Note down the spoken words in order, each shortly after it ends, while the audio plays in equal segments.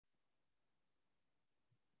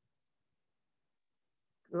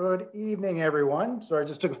Good evening, everyone. Sorry, I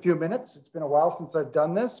just took a few minutes. It's been a while since I've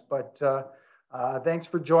done this, but thanks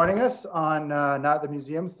for joining us on Not at the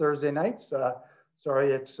Museums Thursday nights.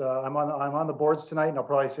 Sorry, I'm on the boards tonight, and I'll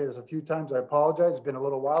probably say this a few times. I apologize. It's been a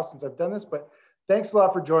little while since I've done this, but thanks a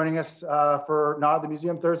lot for joining us for Not at the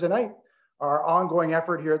Museum Thursday night. Our ongoing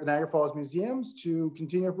effort here at the Niagara Falls Museums to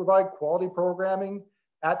continue to provide quality programming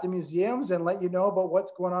at the museums and let you know about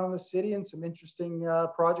what's going on in the city and some interesting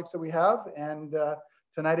projects that we have. And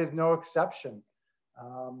tonight is no exception.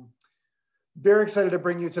 Very excited to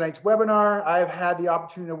bring you tonight's webinar. I've had the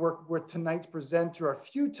opportunity to work with tonight's presenter a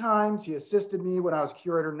few times. He assisted me when I was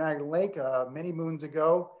curator of Niagara Lake many moons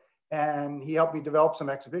ago, and he helped me develop some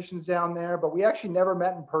exhibitions down there, but we actually never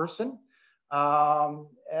met in person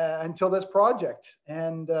until this project.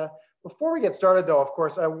 And before we get started though, of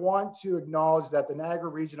course, I want to acknowledge that the Niagara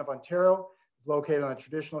region of Ontario is located on the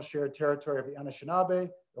traditional shared territory of the Anishinaabe,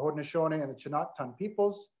 the Haudenosaunee, and the Chinootan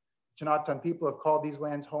peoples. The Chinootan people have called these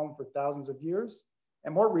lands home for thousands of years.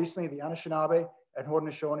 And more recently, the Anishinaabe and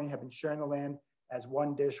Haudenosaunee have been sharing the land as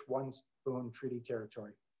one dish, one spoon treaty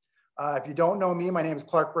territory. If you don't know me, my name is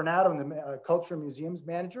Clark Bernat. I'm the Culture and Museums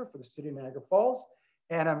Manager for the City of Niagara Falls.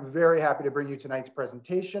 And I'm very happy to bring you tonight's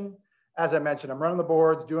presentation. As I mentioned, I'm running the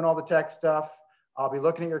boards, doing all the tech stuff. I'll be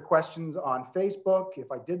looking at your questions on Facebook,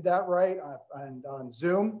 if I did that right, and on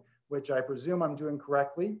Zoom, which I presume I'm doing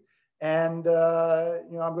correctly. And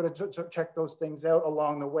I'm going to check those things out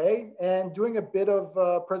along the way and doing a bit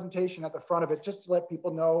of presentation at the front of it, just to let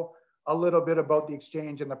people know a little bit about the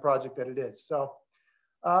exchange and the project that it is. So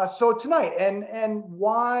tonight, and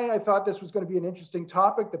why I thought this was going to be an interesting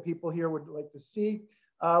topic that people here would like to see.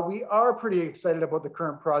 We are pretty excited about the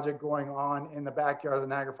current project going on in the backyard of the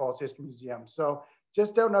Niagara Falls History Museum. So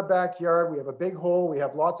just out in our backyard, we have a big hole. We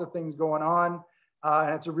have lots of things going on.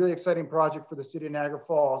 And it's a really exciting project for the City of Niagara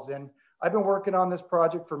Falls. And I've been working on this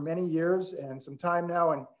project for many years and some time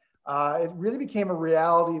now. And it really became a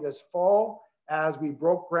reality this fall as we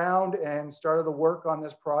broke ground and started the work on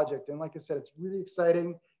this project. And like I said, it's really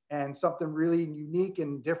exciting and something really unique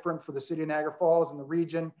and different for the City of Niagara Falls and the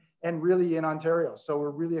region and really in Ontario. So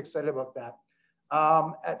we're really excited about that.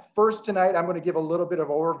 At first tonight, I'm going to give a little bit of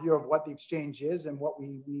overview of what the exchange is and what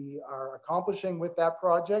we are accomplishing with that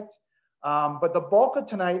project. But the bulk of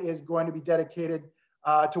tonight is going to be dedicated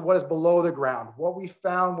to what is below the ground, what we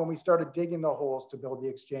found when we started digging the holes to build the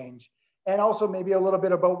exchange, and also maybe a little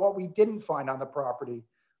bit about what we didn't find on the property.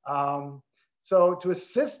 So to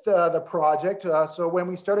assist the project, so when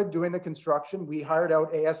we started doing the construction, we hired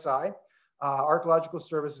out ASI, Archeological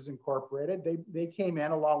Services Incorporated. They came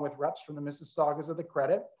in along with reps from the Mississaugas of the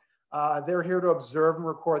Credit. They're here to observe and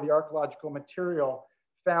record the archaeological material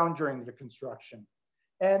found during the construction.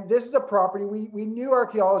 And this is a property, we knew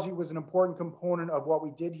archaeology was an important component of what we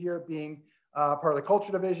did here, being part of the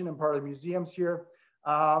Culture Division and part of the museums here.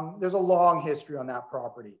 There's a long history on that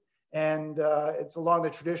property. And it's along the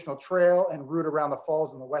traditional trail and route around the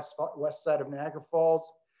falls on the west side of Niagara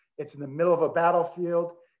Falls. It's in the middle of a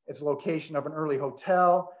battlefield. It's a location of an early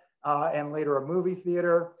hotel and later a movie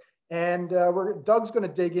theater. And Doug's going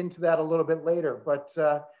to dig into that a little bit later. But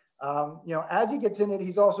as he gets in it,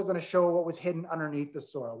 he's also going to show what was hidden underneath the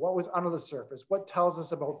soil, what was under the surface, what tells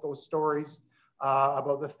us about those stories,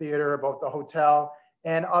 about the theater, about the hotel,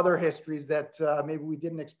 and other histories that maybe we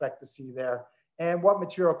didn't expect to see there, and what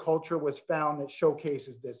material culture was found that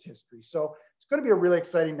showcases this history. So it's going to be a really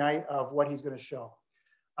exciting night of what he's going to show.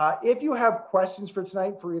 If you have questions for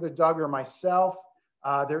tonight for either Doug or myself,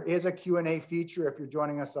 there is a Q&A feature if you're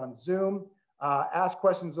joining us on Zoom. Ask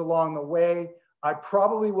questions along the way. I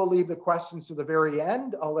probably will leave the questions to the very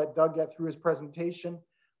end. I'll let Doug get through his presentation.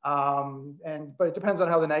 But it depends on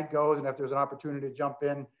how the night goes, and if there's an opportunity to jump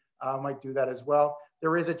in, I might do that as well.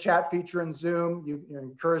 There is a chat feature in Zoom. You're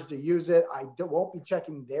encouraged to use it. I won't be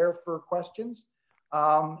checking there for questions.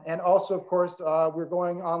 And also, of course, we're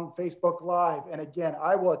going on Facebook Live. And again,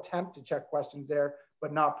 I will attempt to check questions there,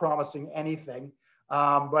 but not promising anything.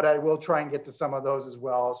 But I will try and get to some of those as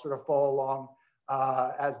well. I'll sort of follow along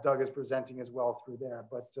as Doug is presenting as well through there.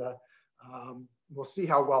 But we'll see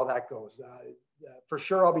how well that goes. For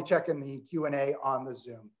sure, I'll be checking the Q&A on the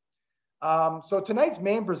Zoom. So tonight's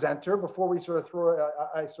main presenter, before we sort of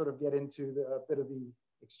I sort of get into a bit of the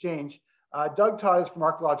exchange, Doug Todd is from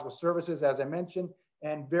Archeological Services, as I mentioned,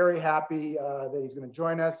 and very happy that he's going to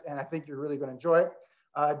join us, and I think you're really going to enjoy it.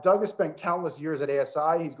 Doug has spent countless years at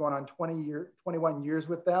ASI. He's going on 21 years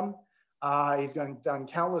with them. He's done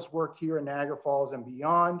countless work here in Niagara Falls and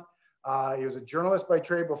beyond. He was a journalist by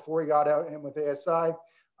trade before he got out in with ASI.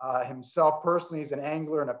 Himself personally, he's an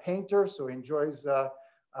angler and a painter, so he enjoys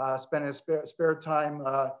spending his spare time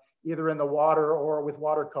either in the water or with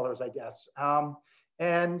watercolors, I guess.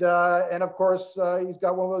 And of course, he's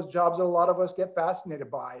got one of those jobs that a lot of us get fascinated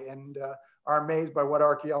by and are amazed by what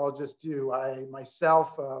archaeologists do. I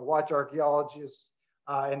myself watch archaeologists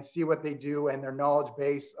and see what they do and their knowledge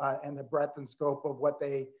base and the breadth and scope of what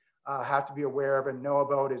they have to be aware of and know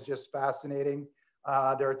about is just fascinating.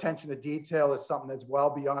 Their attention to detail is something that's well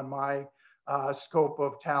beyond my scope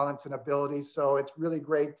of talents and abilities. So it's really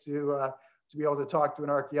great to be able to talk to an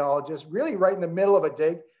archaeologist really right in the middle of a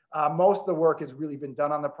dig. Most of the work has really been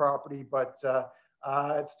done on the property, but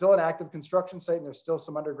it's still an active construction site and there's still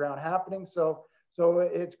some underground happening. So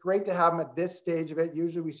it's great to have them at this stage of it.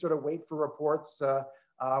 Usually we sort of wait for reports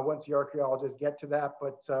once the archaeologists get to that.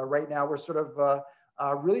 But right now we're sort of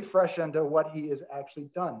really fresh into what he has actually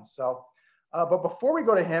done. So, but before we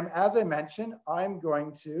go to him, as I mentioned, I'm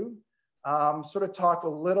going to sort of talk a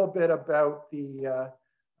little bit about the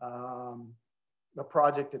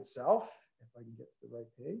project itself. If I can get to the right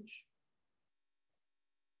page.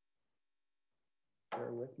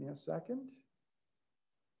 Bear with me a second.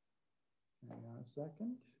 Hang on a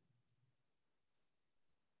second.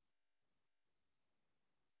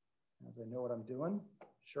 As I know what I'm doing.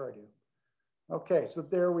 Sure I do. Okay, so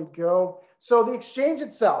there we go. So the exchange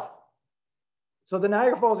itself. So the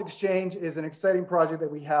Niagara Falls Exchange is an exciting project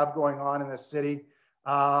that we have going on in the city.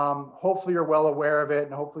 Hopefully you're well aware of it,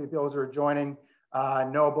 and hopefully those who are joining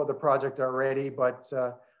know about the project already. But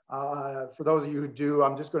for those of you who do,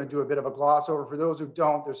 I'm just going to do a bit of a gloss over. For those who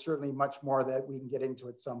don't, there's certainly much more that we can get into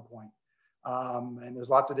at some point. And there's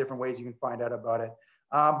lots of different ways you can find out about it.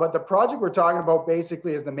 But the project we're talking about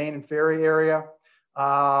basically is the main and ferry area.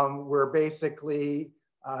 We're basically,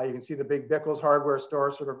 you can see the big Bickles hardware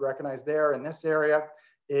store sort of recognized there. In this area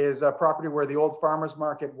is a property where the old farmer's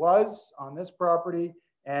market was on this property.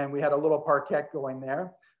 And we had a little parkette going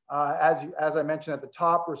there. As I mentioned at the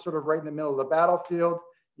top, we're sort of right in the middle of the battlefield.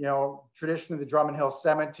 You know, traditionally the Drummond Hill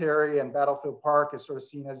Cemetery and Battlefield Park is sort of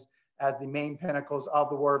seen as the main pinnacles of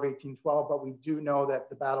the War of 1812, but we do know that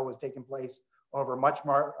the battle was taking place over a much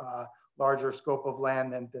more larger scope of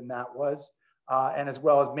land than that was. And as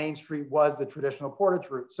well as Main Street was the traditional portage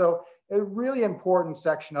route. So a really important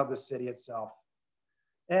section of the city itself.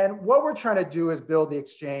 And what we're trying to do is build the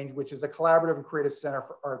Exchange, which is a collaborative and creative center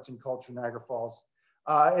for arts and culture in Niagara Falls.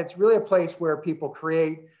 It's really a place where people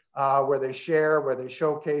create, where they share, where they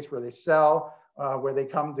showcase, where they sell, where they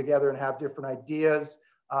come together and have different ideas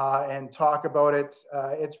and talk about it.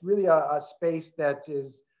 It's really a space that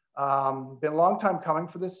has been a long time coming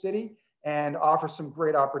for this city and offers some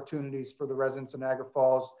great opportunities for the residents of Niagara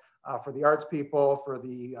Falls, for the arts people, for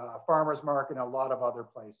the farmers market, and a lot of other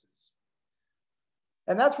places.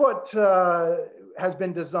 And that's what has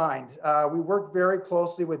been designed. We worked very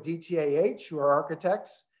closely with DTAH, who are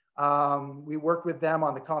architects. We worked with them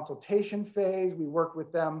on the consultation phase. We worked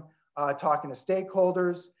with them talking to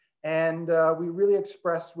stakeholders. And we really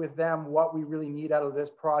expressed with them what we really need out of this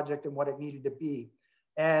project and what it needed to be.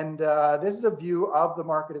 And this is a view of the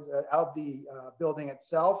market, of the building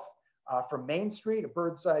itself from Main Street, a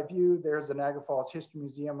bird's eye view. There's the Niagara Falls History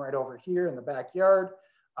Museum right over here in the backyard.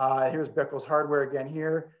 Here's Bickles Hardware again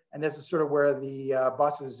here. And this is sort of where the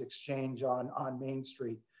buses exchange on Main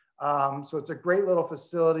Street. So it's a great little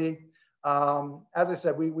facility. As I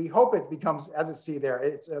said, we hope it becomes, as you see there,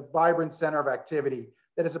 it's a vibrant center of activity,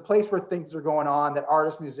 that is a place where things are going on, that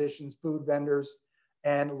artists, musicians, food vendors,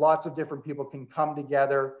 and lots of different people can come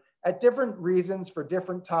together at different reasons for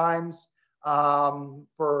different times,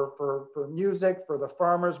 for music, for the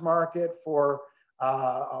farmer's market, for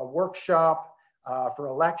a workshop, for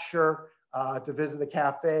a lecture, to visit the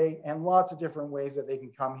cafe, and lots of different ways that they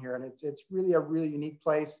can come here. And it's really a really unique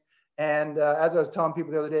place. And as I was telling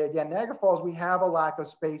people the other day, again, Niagara Falls, we have a lack of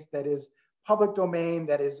space that is public domain,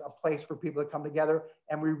 that is a place for people to come together.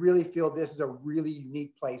 And we really feel this is a really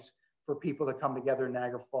unique place for people to come together in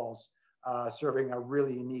Niagara Falls, serving a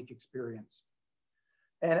really unique experience.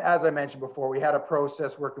 And as I mentioned before, we had a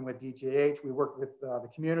process working with DTH. We worked with the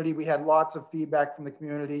community. We had lots of feedback from the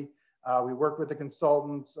community. We worked with the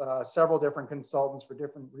consultants, several different consultants for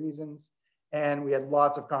different reasons. And we had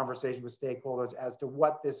lots of conversations with stakeholders as to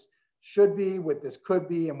what this should be, what this could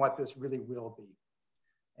be, and what this really will be.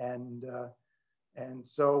 And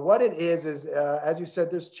so what it is as you said,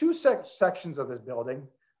 there's two sections of this building.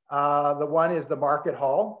 The one is the market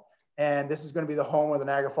hall, and this is going to be the home of the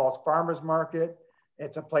Niagara Falls Farmers Market.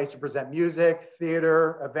 It's a place to present music,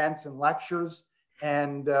 theater, events, and lectures,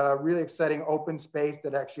 and really exciting open space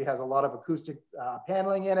that actually has a lot of acoustic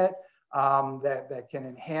paneling in it that can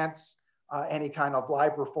enhance any kind of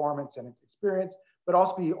live performance and experience, but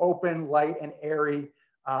also be open, light, and airy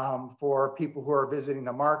for people who are visiting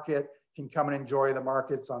the market can come and enjoy the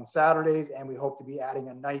markets on Saturdays. And we hope to be adding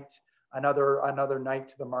a night, another night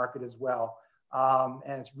to the market as well.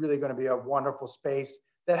 And it's really going to be a wonderful space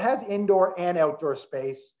that has indoor and outdoor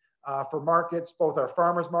space for markets, both our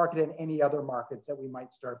farmers market and any other markets that we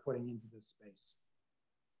might start putting into this space.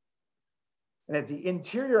 And at the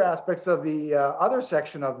interior aspects of the other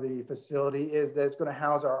section of the facility is that it's going to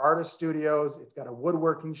house our artist studios. It's got a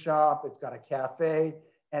woodworking shop, it's got a cafe,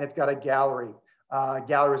 and it's got a gallery.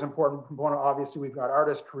 Gallery is an important component. Obviously, we've got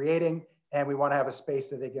artists creating, and we want to have a space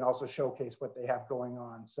that they can also showcase what they have going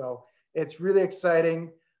on. So it's really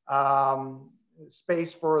exciting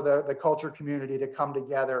space for the culture community to come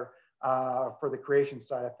together for the creation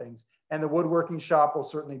side of things. And the woodworking shop will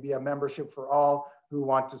certainly be a membership for all who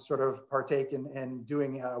want to sort of partake in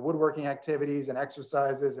doing woodworking activities and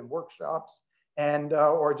exercises and workshops, and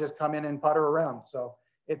or just come in and putter around. So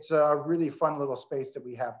it's a really fun little space that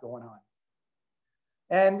we have going on.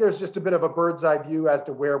 And there's just a bit of a bird's eye view as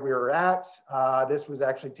to where we were at. This was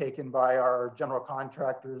actually taken by our general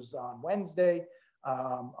contractors on Wednesday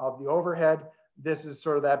of the overhead. This is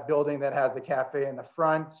sort of that building that has the cafe in the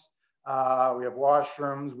front. We have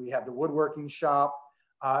washrooms, we have the woodworking shop,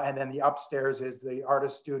 and then the upstairs is the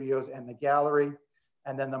artist studios and the gallery.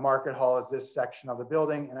 And then the market hall is this section of the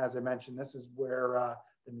building. And as I mentioned, this is where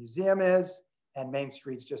the museum is, and Main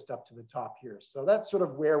Street's just up to the top here. So that's sort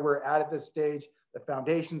of where we're at this stage. The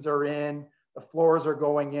foundations are in, the floors are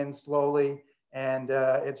going in slowly, and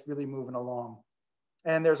it's really moving along.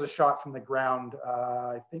 And there's a shot from the ground.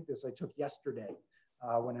 I think this I took yesterday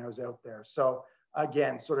when I was out there. So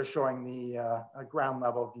again, sort of showing the ground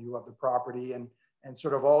level view of the property, and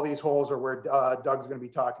sort of all these holes are where Doug's going to be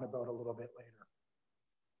talking about a little bit later.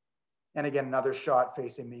 And again, another shot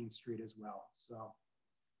facing Main Street as well.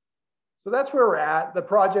 So that's where we're at. The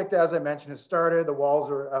project, as I mentioned, has started. The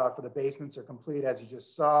walls are for the basements are complete, as you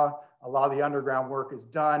just saw. A lot of the underground work is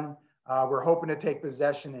done. We're hoping to take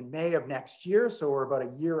possession in May of next year. So we're about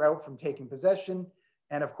a year out from taking possession.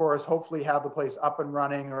 And of course, hopefully have the place up and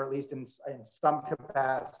running, or at least in some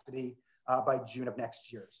capacity by June of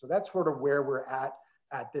next year. So that's sort of where we're at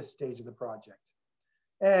this stage of the project.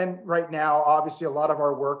 And right now, obviously, a lot of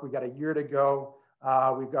our work, we've got a year to go.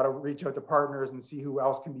 We've got to reach out to partners and see who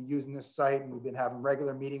else can be using this site. And we've been having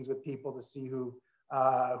regular meetings with people to see who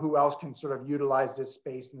else can sort of utilize this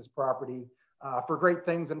space and this property for great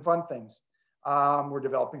things and fun things. We're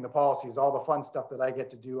developing the policies, all the fun stuff that I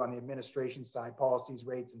get to do on the administration side, policies,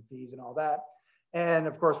 rates, and fees, and all that. And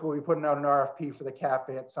of course, we'll be putting out an RFP for the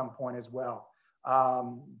cafe at some point as well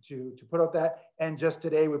to put out that. And just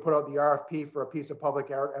today, we put out the RFP for a piece of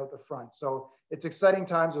public art out the front. So it's exciting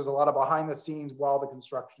times. There's a lot of behind the scenes while the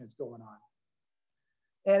construction is going on.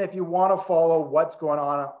 And if you want to follow what's going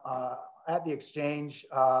on at the exchange,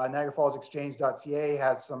 Niagara Falls Exchange.ca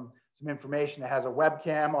has some information. It has a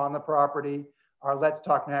webcam on the property. Our Let's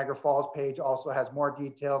Talk Niagara Falls page also has more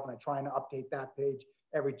details, and I'm trying to update that page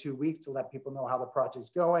every 2 weeks to let people know how the project's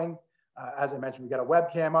going. As I mentioned, we got a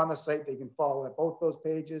webcam on the site. They can follow at both those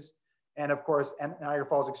pages. And of course, Niagara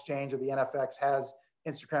Falls Exchange or the NFX has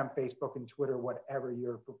Instagram, Facebook, and Twitter, whatever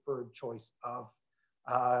your preferred choice of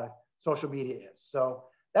social media is. So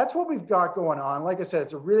that's what we've got going on. Like I said,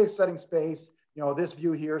 it's a really exciting space. You know, this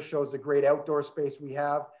view here shows the great outdoor space we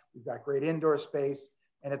have. We've got great indoor space,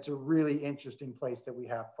 and it's a really interesting place that we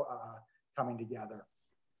have coming together.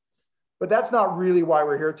 But that's not really why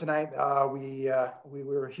we're here tonight. We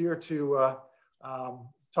were here to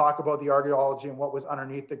talk about the archaeology and what was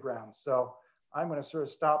underneath the ground. So I'm going to sort of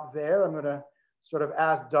stop there. I'm going to sort of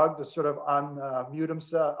ask Doug to sort of unmute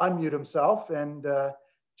himself and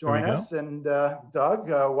join us. And Doug,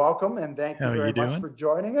 welcome, and thank you very much for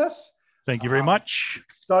joining us. Thank you very much.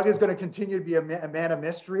 Doug is going to continue to be a man of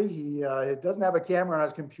mystery. He doesn't have a camera on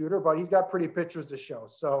his computer, but he's got pretty pictures to show.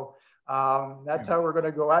 So that's how we're going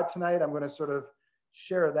to go out tonight. I'm going to sort of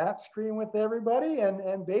share that screen with everybody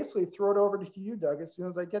and basically throw it over to you, Doug, as soon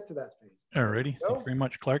as I get to that phase. All righty. Thank you very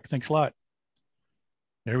much, Clark. Thanks a lot.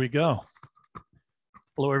 There we go.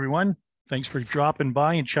 Hello, everyone. Thanks for dropping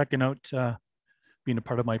by and checking out, being a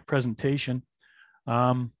part of my presentation.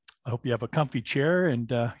 I hope you have a comfy chair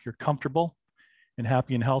and you're comfortable and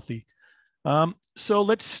happy and healthy. So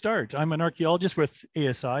let's start. I'm an archaeologist with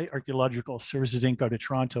ASI, Archeological Services Inc. out of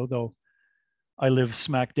Toronto, though I live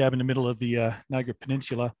smack dab in the middle of the Niagara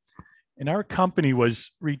Peninsula. And our company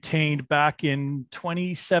was retained back in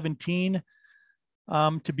 2017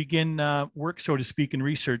 to begin work, so to speak, and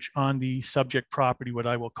research on the subject property, what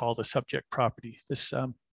I will call the subject property, this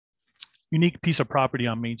unique piece of property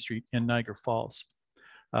on Main Street in Niagara Falls,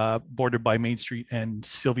 bordered by Main Street and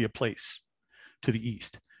Sylvia Place to the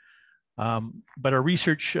east. But our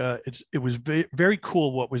research, it was very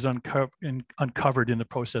cool what was uncovered in the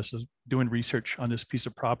process of doing research on this piece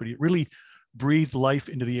of property. It really breathed life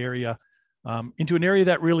into the area, into an area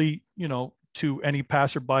that really, you know, to any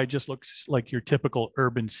passerby just looks like your typical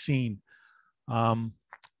urban scene.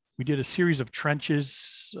 We did a series of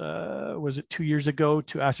trenches, was it 2 years ago,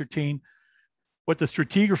 to ascertain what the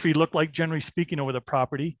stratigraphy looked like, generally speaking, over the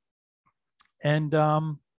property. And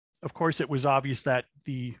of course, it was obvious that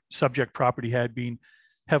the subject property had been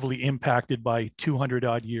heavily impacted by 200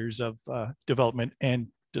 odd years of development and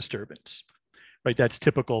disturbance, right? That's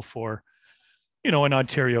typical for, you know, an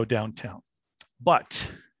Ontario downtown.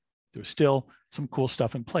 But there's still some cool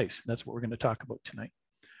stuff in place. That's what we're going to talk about tonight.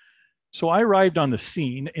 So I arrived on the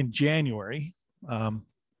scene in January,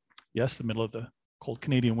 yes, the middle of the cold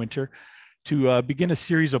Canadian winter, to begin a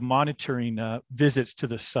series of monitoring visits to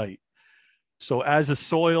the site. So as the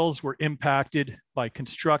soils were impacted by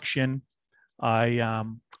construction, I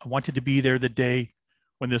wanted to be there the day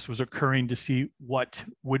when this was occurring to see what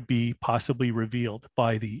would be possibly revealed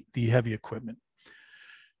by the heavy equipment.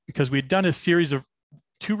 Because we had done a series of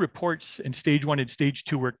 2 reports in stage 1 and stage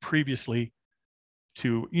 2 work previously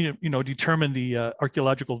to determine the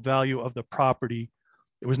archaeological value of the property.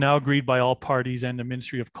 It was now agreed by all parties and the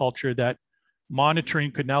Ministry of Culture that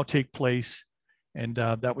monitoring could now take place, and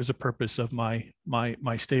that was the purpose of my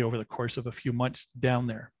stay over the course of a few months down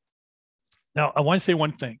there. Now, I want to say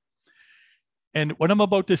one thing, and what I'm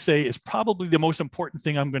about to say is probably the most important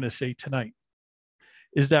thing I'm going to say tonight,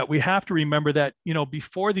 is that we have to remember that, you know,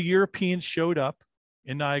 before the Europeans showed up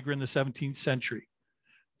in Niagara in the 17th century,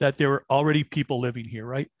 that there were already people living here,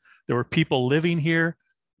 right? There were people living here,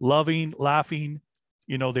 loving, laughing,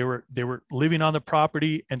 you know, they were living on the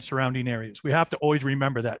property and surrounding areas. We have to always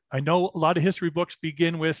remember that. I know a lot of history books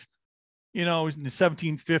begin with, you know, in the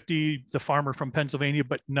 1750, the farmer from Pennsylvania,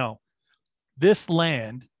 but no, this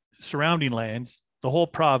land, surrounding lands, the whole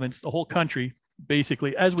province, the whole country,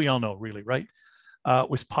 basically, as we all know, really, right,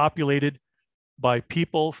 was populated by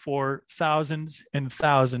people for thousands and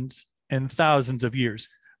thousands and thousands of years.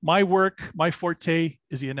 My work, my forte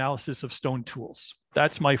is the analysis of stone tools.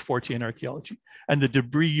 That's my forte in archaeology, and the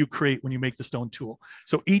debris you create when you make the stone tool.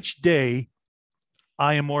 So each day,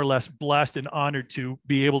 I am more or less blessed and honored to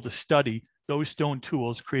be able to study those stone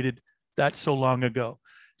tools created that so long ago.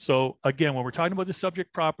 So again, when we're talking about the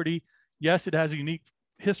subject property, yes, it has a unique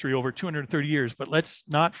history over 230 years, but let's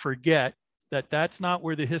not forget that that's not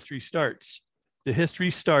where the history starts. The history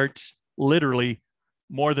starts literally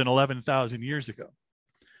more than 11,000 years ago.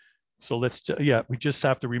 So we just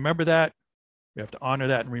have to remember that. We have to honor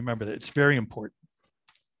that and remember that. It's very important.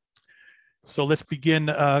 So let's begin.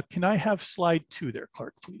 Can I have slide 2 there,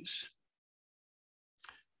 Clark, please?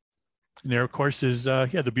 And there, of course, is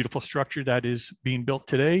the beautiful structure that is being built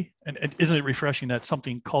today. And isn't it refreshing that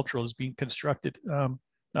something cultural is being constructed,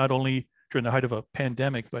 not only during the height of a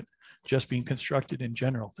pandemic, but just being constructed in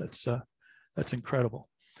general. That's incredible.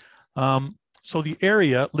 So the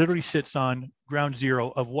area literally sits on ground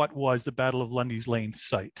zero of what was the Battle of Lundy's Lane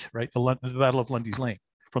site, right? The Battle of Lundy's Lane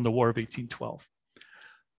from the War of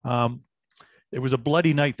 1812. It was a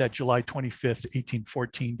bloody night, that July 25th,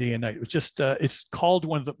 1814, day and night. It was just, it's called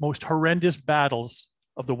one of the most horrendous battles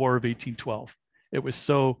of the War of 1812. It was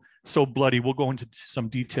so bloody. We'll go into some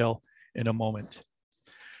detail in a moment.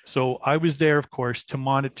 So I was there, of course, to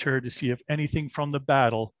monitor to see if anything from the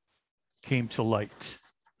battle came to light.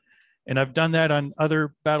 And I've done that on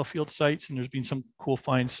other battlefield sites, and there's been some cool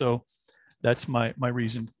finds. So that's my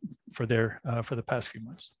reason for the past few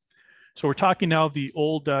months. So we're talking now of the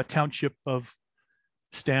old township of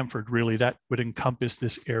Stamford, really, that would encompass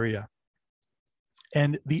this area.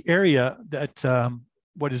 And the area that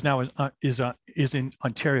what is now is in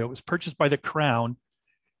Ontario was purchased by the Crown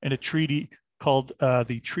in a treaty called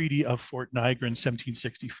the Treaty of Fort Niagara in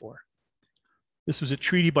 1764. This was a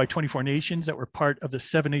treaty by 24 nations that were part of the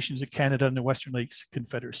 7 nations of Canada and the Western Lakes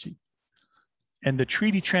Confederacy. And the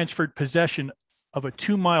treaty transferred possession of a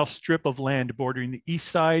 2-mile strip of land bordering the east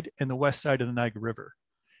side and the west side of the Niagara River.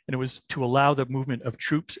 And it was to allow the movement of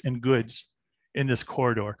troops and goods in this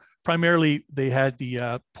corridor. Primarily, they had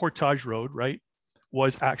the portage road, right,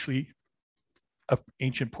 was actually an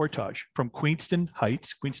ancient portage from Queenston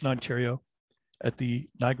Heights, Queenston, Ontario, at the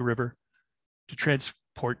Niagara River to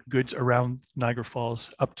transport goods around Niagara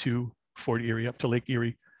Falls up to Fort Erie, up to Lake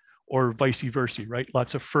Erie, or vice versa, right?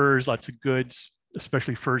 Lots of furs, lots of goods,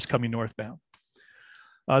 especially furs coming northbound.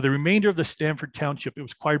 The remainder of the Stamford Township, it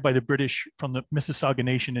was acquired by the British from the Mississauga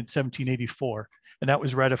Nation in 1784. And that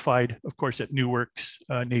was ratified, of course, at New Works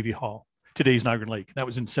Navy Hall, today's Niagara Lake. That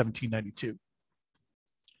was in 1792.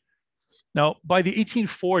 Now, by the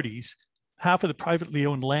 1840s, half of the privately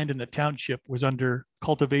owned land in the township was under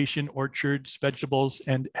cultivation, orchards, vegetables,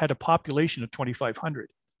 and had a population of 2,500.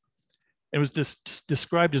 It was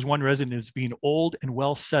described as one resident as being old and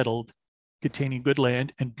well settled, containing good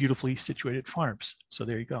land and beautifully situated farms. So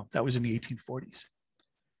there you go. That was in the 1840s.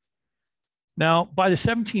 Now, by the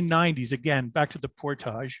 1790s, again, back to the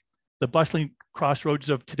portage, the bustling crossroads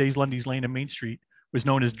of today's Lundy's Lane and Main Street was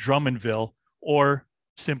known as Drummondville, or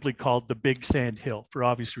simply called the Big Sand Hill for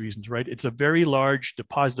obvious reasons, right? It's a very large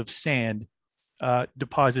deposit of sand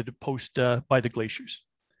deposited by the glaciers.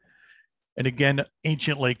 And again,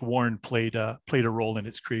 ancient Lake Warren played a role in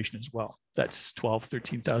its creation as well. That's 12,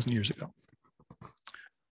 13,000 years ago.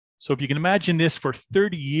 So if you can imagine this, for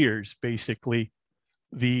 30 years, basically,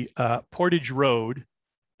 the Portage Road,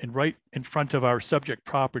 and right in front of our subject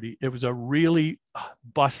property, it was a really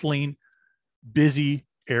bustling, busy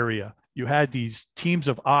area. You had these teams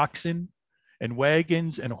of oxen and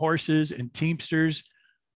wagons and horses and teamsters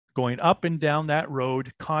going up and down that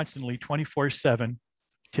road constantly 24/7,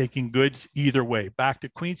 taking goods either way, back to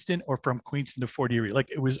Queenston or from Queenston to Fort Erie.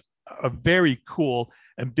 Like, it was a very cool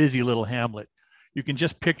and busy little hamlet. You can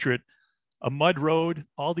just picture it, a mud road,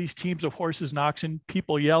 all these teams of horses and oxen,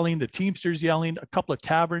 people yelling, the teamsters yelling, a couple of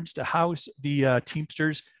taverns to house the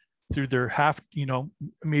teamsters through their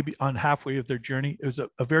maybe on halfway of their journey. It was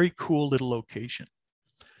a very cool little location.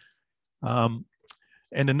 And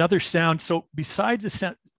another sound, so beside the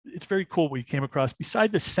sound, it's very cool what we came across.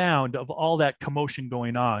 Beside the sound of all that commotion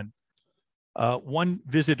going on, one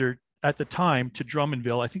visitor at the time to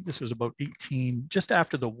Drummondville, I think this was about just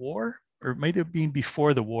after the war, or it might have been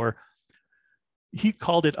before the war, he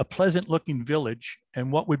called it a pleasant looking village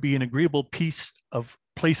and what would be an agreeable place of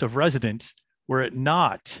residence were it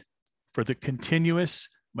not for the continuous,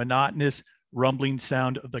 monotonous, rumbling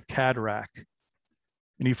sound of the cataract.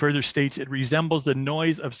 And he further states, it resembles the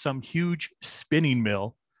noise of some huge spinning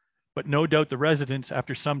mill, but no doubt the residents,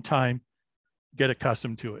 after some time, get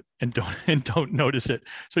accustomed to it and don't notice it.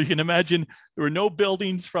 So you can imagine there were no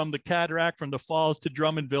buildings from the cataract, from the falls to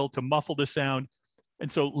Drummondville to muffle the sound.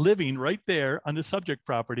 And so living right there on the subject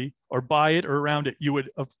property or by it or around it, you would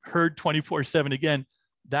have heard 24/7 again,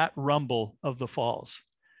 that rumble of the falls.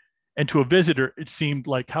 And to a visitor, it seemed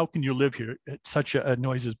like, how can you live here? Such a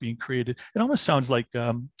noise is being created. It almost sounds like,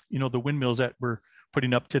 the windmills that we're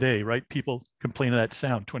putting up today, right? People complain of that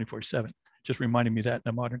sound 24/7. Just reminding me of that in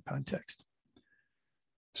a modern context.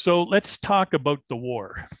 So let's talk about the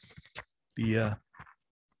war, the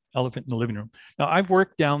elephant in the living room. Now, I've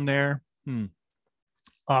worked down there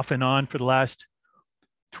off and on for the last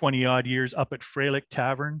 20 odd years up at Frelick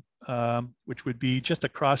Tavern, which would be just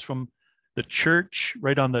across from the church,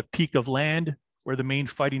 right on the peak of land where the main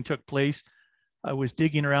fighting took place. I was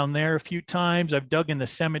digging around there a few times. I've dug in the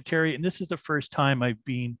cemetery, and this is the first time I've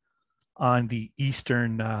been on the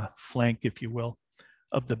eastern flank, if you will,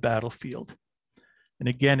 of the battlefield. And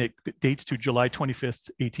again, it dates to July 25th,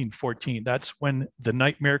 1814. That's when the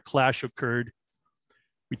nightmare clash occurred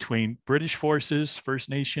between British forces, First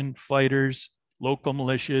Nation fighters, local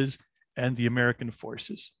militias, and the American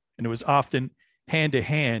forces. And it was often hand to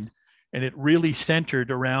hand. And it really centered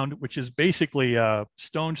around, which is basically a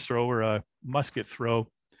stone's throw or a musket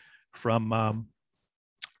throw from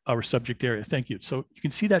our subject area. Thank you. So you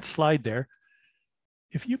can see that slide there.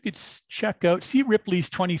 If you could check out, see Ripley's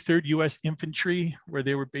 23rd U.S. Infantry, where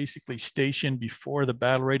they were basically stationed before the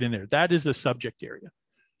battle right in there. That is the subject area.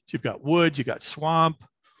 So you've got woods, you've got swamp.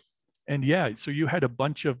 And yeah, so you had a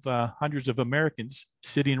bunch of hundreds of Americans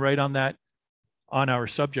sitting right on our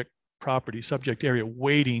subject property, subject area,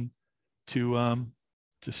 waiting to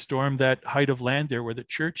storm that height of land there where the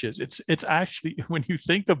church is. It's actually, when you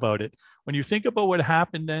think about it, when you think about what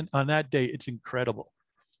happened then on that day, it's incredible.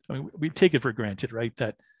 I mean, we take it for granted, right?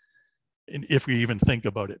 That if we even think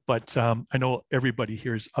about it, but I know everybody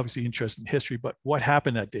here is obviously interested in history, but what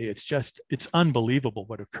happened that day, it's unbelievable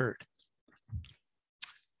what occurred.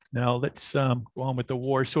 Now let's go on with the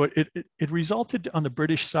war. So it resulted on the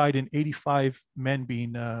British side in 85 men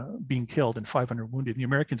being killed and 500 wounded. The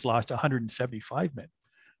Americans lost 175 men,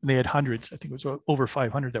 and they had hundreds. I think it was over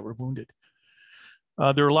 500 that were wounded.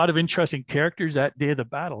 There were a lot of interesting characters that day of the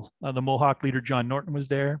battle. The Mohawk leader John Norton was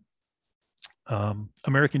there.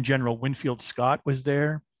 American General Winfield Scott was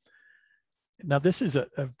there. Now this is a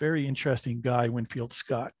very interesting guy, Winfield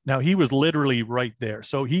Scott. Now he was literally right there.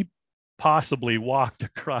 So he possibly walked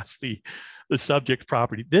across the subject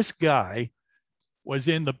property. This guy was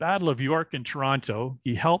in the Battle of York and Toronto.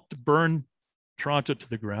 He helped burn Toronto to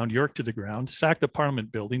the ground, York to the ground, sacked the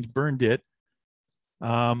Parliament buildings, burned it.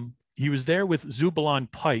 He was there with Zebulon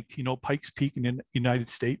Pike, Pikes Peak in the United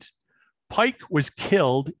States, Pike was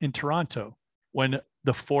killed in Toronto when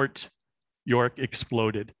the Fort York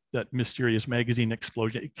exploded, that mysterious magazine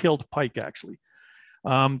explosion. It killed Pike, actually.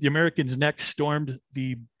 The Americans next stormed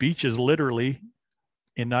the beaches, literally,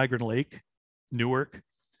 in Niagara Lake, Newark,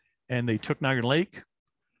 and they took Niagara Lake,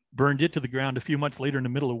 burned it to the ground. A few months later, in the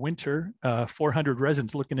middle of winter, 400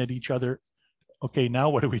 residents looking at each other. Okay, now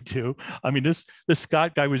what do we do? I mean, this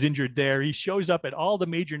Scott guy was injured there. He shows up at all the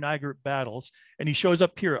major Niagara battles, and he shows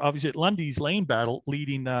up here, obviously at Lundy's Lane battle,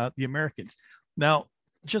 leading the Americans. Now,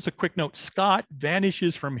 just a quick note, Scott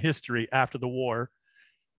vanishes from history after the war.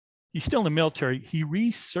 He's still in the military. He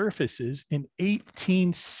resurfaces in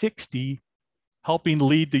 1860, helping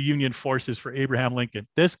lead the Union forces for Abraham Lincoln.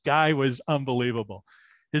 This guy was unbelievable.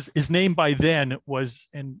 His name by then was,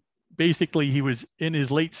 and basically he was in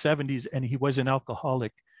his late 70s and he was an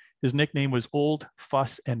alcoholic. His nickname was Old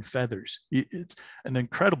Fuss and Feathers. It's an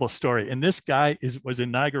incredible story. And this guy was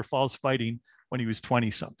in Niagara Falls fighting when he was 20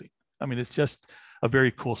 something. I mean, it's just a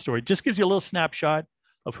very cool story. Just gives you a little snapshot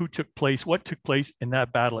of who took place, what took place in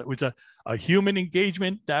that battle. It was a human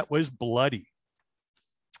engagement that was bloody.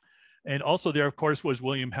 And also there, of course, was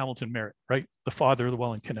William Hamilton Merritt, right? The father of the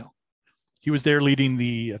Welland Canal. He was there leading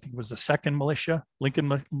I think it was the 2nd militia,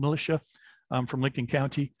 Lincoln militia from Lincoln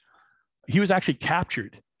County. He was actually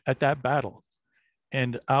captured at that battle.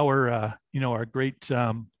 And our great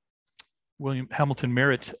William Hamilton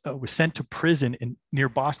Merritt was sent to prison near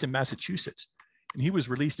Boston, Massachusetts. And he was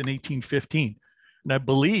released in 1815. And I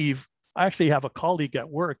believe, I actually have a colleague at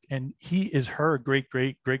work, and he is her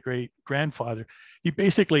great-great-great-great-grandfather. He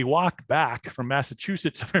basically walked back from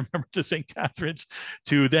Massachusetts, if I remember, to St. Catharines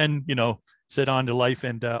to then, set on to life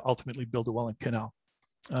and ultimately build the Welland Canal.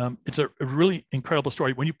 It's a really incredible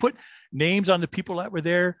story. When you put names on the people that were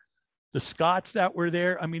there, the Scots that were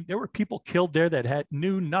there, I mean, there were people killed there that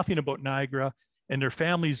knew nothing about Niagara, and their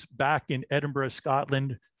families back in Edinburgh,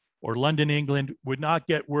 Scotland, or London, England, would not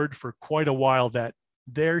get word for quite a while that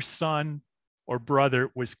their son or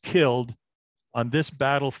brother was killed on this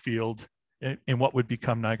battlefield in what would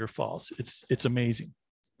become Niagara Falls. It's amazing.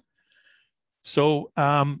 So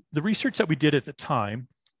the research that we did at the time,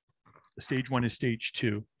 stage 1 and stage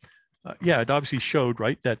 2, it obviously showed,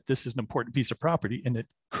 right, that this is an important piece of property and it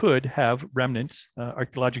could have remnants,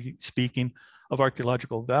 archaeologically speaking, of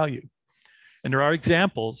archaeological value. And there are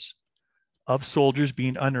examples of soldiers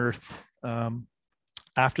being unearthed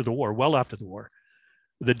after the war, well after the war.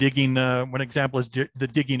 The digging, one example is the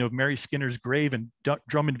digging of Mary Skinner's grave in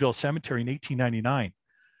Drummondville Cemetery in 1899.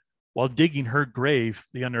 While digging her grave,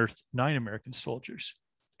 they unearthed 9 American soldiers.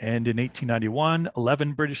 And in 1891,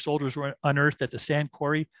 11 British soldiers were unearthed at the sand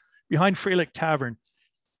quarry behind Frelick Tavern.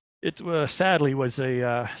 It sadly was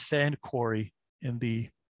a sand quarry in the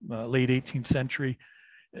late 18th century,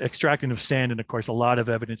 extracting of sand. And of course, a lot of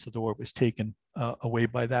evidence of the war was taken away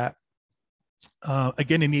by that.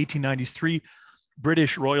 Again, in the 1893,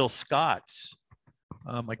 British Royal Scots,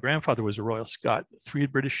 my grandfather was a Royal Scot, 3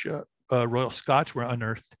 British Royal Scots were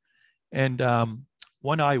unearthed. And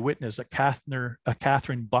one eyewitness, a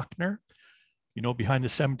Catherine Buckner, behind the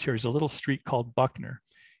cemetery is a little street called Buckner.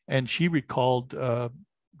 And she recalled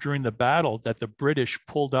during the battle that the British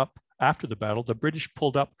pulled up, after the battle, the British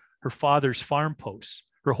pulled up her father's farm posts,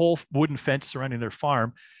 her whole wooden fence surrounding their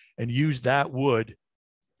farm, and used that wood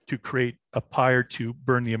to create a pyre to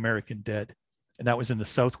burn the American dead. And that was in the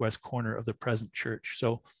southwest corner of the present church.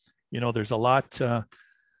 So, there's a lot,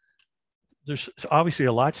 there's obviously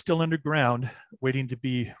a lot still underground waiting to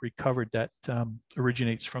be recovered that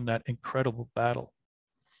originates from that incredible battle.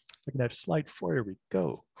 I can have slide 4. Here we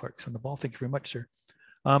go. Clark's on the ball. Thank you very much, sir.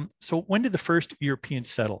 So when did the first Europeans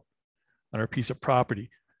settle on our piece of property?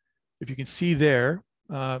 If you can see there,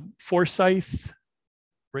 Forsyth,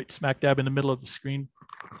 right smack dab in the middle of the screen,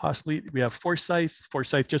 possibly. We have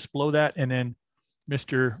Forsyth just below that, and then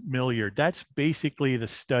Mr. Milliard. That's basically the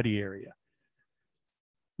study area.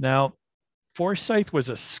 Now, Forsyth was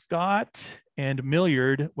a Scot and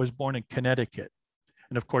Milliard was born in Connecticut.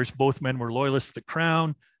 And of course, both men were loyalists to the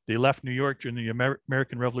crown. They left New York during the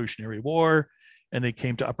American Revolutionary War, and they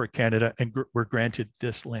came to Upper Canada and were granted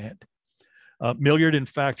this land. Milliard, in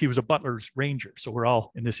fact, he was a Butler's Ranger. So we're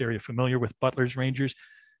all in this area familiar with Butler's Rangers.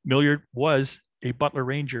 Milliard was a Butler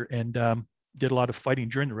Ranger and did a lot of fighting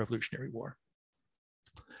during the Revolutionary War.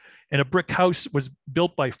 And a brick house was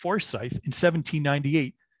built by Forsyth in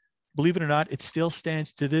 1798. Believe it or not, it still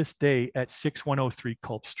stands to this day at 6103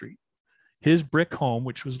 Culp Street. His brick home,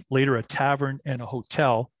 which was later a tavern and a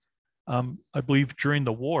hotel, I believe during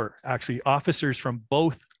the war, actually officers from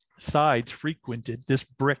both sides frequented this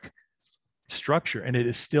brick structure, and it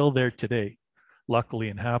is still there today, luckily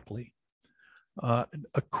and happily. A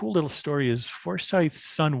cool little story is Forsyth's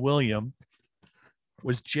son, William,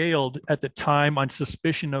 was jailed at the time on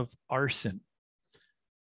suspicion of arson,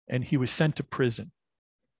 and he was sent to prison.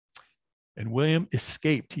 And William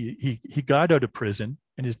escaped. He got out of prison,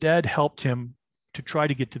 and his dad helped him to try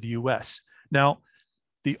to get to the US. Now,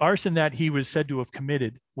 the arson that he was said to have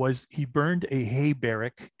committed was he burned a hay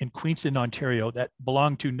barrack in Queenston, Ontario that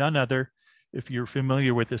belonged to none other, if you're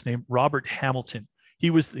familiar with this name, Robert Hamilton. He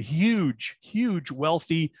was the huge,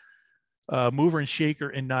 wealthy mover and shaker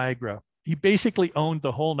in Niagara. He basically owned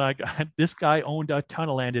the whole Niagara. This guy owned a ton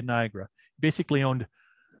of land in Niagara. He basically owned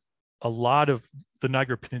a lot of the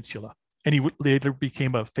Niagara Peninsula. And he later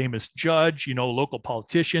became a famous judge, local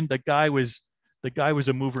politician. The guy was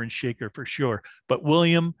a mover and shaker for sure. But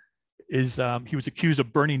William he was accused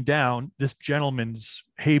of burning down this gentleman's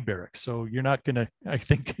hay barrack. So you're not going to, I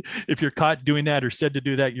think, if you're caught doing that or said to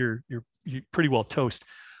do that, you're pretty well toast.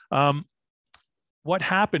 What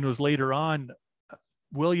happened was later on,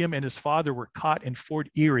 William and his father were caught in Fort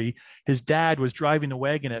Erie. His dad was driving the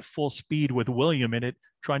wagon at full speed with William in it,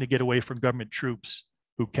 trying to get away from government troops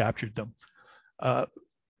who captured them. And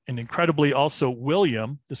incredibly also,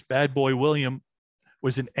 William, this bad boy William,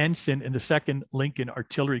 was an ensign in the 2nd Lincoln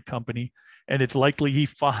Artillery Company, and it's likely he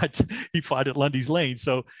fought at Lundy's Lane.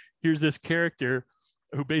 So here's this character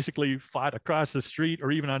who basically fought across the street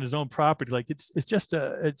or even on his own property. Like it's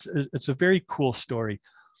a very cool story.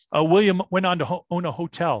 William went on to own a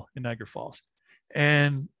hotel in Niagara Falls,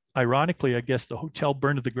 and ironically, I guess the hotel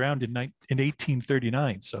burned to the ground in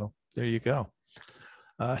 1839. So there you go.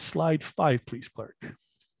 Slide 5, please, Clark.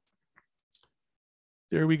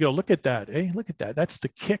 There we go. Look at that. Look at that. That's the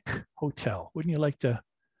Kick Hotel. Wouldn't you like to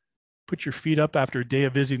put your feet up after a day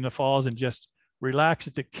of visiting the falls and just relax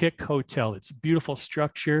at the Kick Hotel? It's a beautiful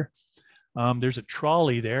structure. There's a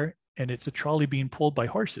trolley there, and it's a trolley being pulled by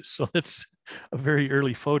horses. So that's a very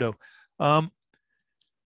early photo.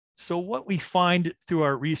 So what we find through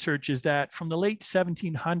our research is that from the late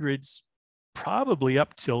 1700s, probably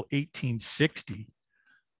up till 1860,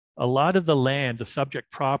 a lot of the land, the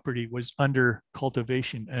subject property, was under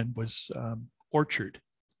cultivation and was orchard.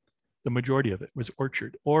 The majority of it was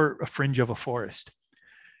orchard or a fringe of a forest.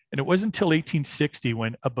 And it wasn't until 1860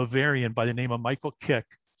 when a Bavarian by the name of Michael Kick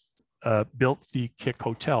built the Kick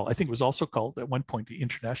Hotel. I think it was also called at one point the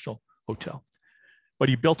International Hotel. But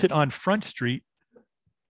he built it on Front Street.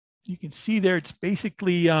 You can see there, it's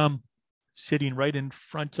basically sitting right in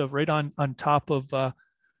front of, right on top of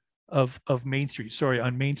Main Street,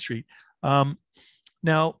 on Main Street.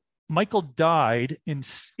 Now, Michael died in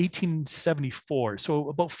 1874. So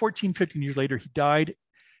about 15 years later, he died,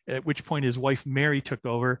 at which point his wife, Mary, took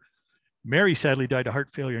over. Mary sadly died of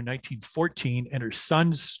heart failure in 1914, and her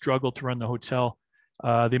sons struggled to run the hotel.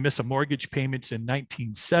 They missed some mortgage payments in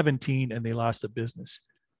 1917, and they lost the business.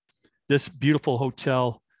 This beautiful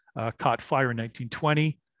hotel caught fire in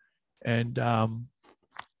 1920, and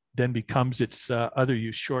then becomes its other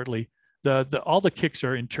use shortly. All the Kicks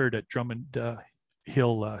are interred at Drummond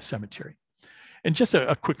Hill Cemetery. And just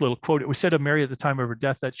a quick little quote. It was said of Mary at the time of her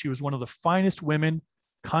death that she was one of the finest women,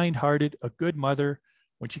 kind-hearted, a good mother.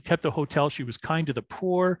 When she kept the hotel, she was kind to the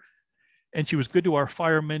poor, and she was good to our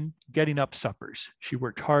firemen, getting up suppers. She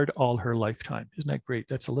worked hard all her lifetime. Isn't that great?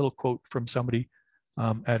 That's a little quote from somebody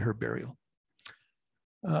at her burial.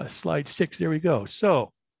 Slide 6, there we go.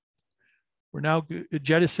 So we're now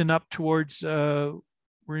jettison up towards, we're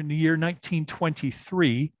in the year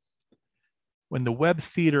 1923, when the Webb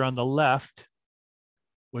Theater on the left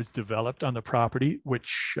was developed on the property,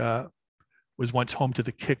 which was once home to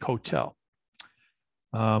the Kick Hotel.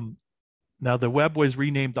 Now the Webb was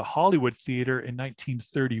renamed the Hollywood Theater in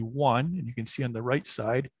 1931, and you can see on the right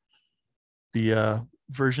side the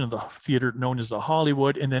version of the theater known as the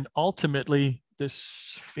Hollywood, and then ultimately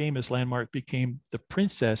this famous landmark became the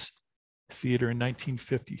Princess Theater in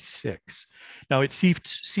 1956. Now it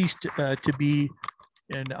ceased to be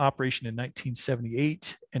in operation in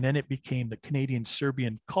 1978, and then it became the Canadian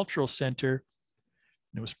Serbian Cultural Center.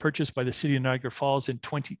 And it was purchased by the City of Niagara Falls in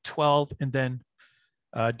 2012 and then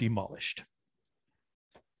demolished.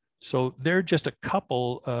 So there are just a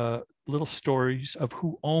couple little stories of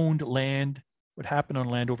who owned land, what happened on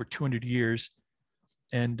land over 200 years.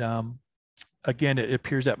 And again, it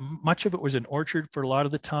appears that much of it was an orchard for a lot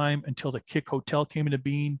of the time until the Kick Hotel came into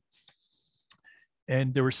being.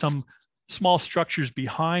 And there were some small structures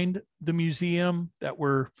behind the museum that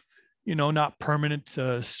were, not permanent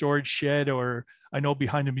storage shed, or I know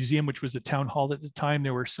behind the museum, which was the town hall at the time,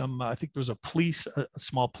 there were some, I think there was a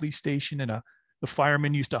small police station, and the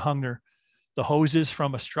firemen used to hang the hoses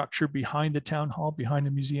from a structure behind the town hall, behind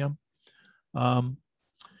the museum.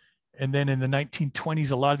 And then in the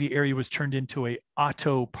 1920s, a lot of the area was turned into a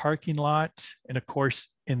auto parking lot. And of course,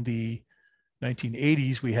 in the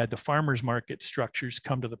 1980s, we had the farmers market structures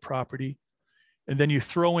come to the property. And then you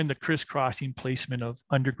throw in the crisscrossing placement of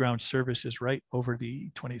underground services right over the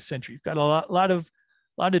 20th century. You've got a lot of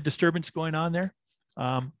disturbance going on there.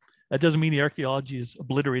 That doesn't mean the archaeology is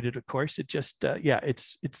obliterated, of course. It just,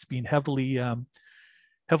 it's being heavily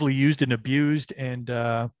used and abused, and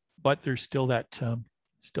but there's still that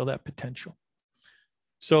potential.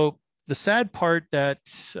 So the sad part that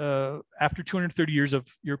after 230 years of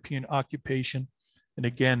European occupation, and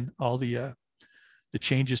again all the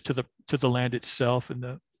changes to the land itself,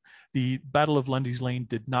 and the Battle of Lundy's Lane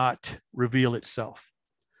did not reveal itself.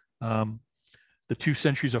 The 2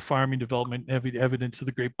 centuries of farming development, evidence of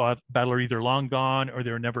the Great Battle are either long gone or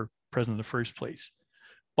they were never present in the first place.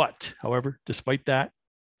 But, however, despite that,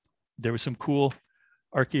 there was some cool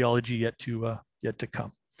archaeology yet to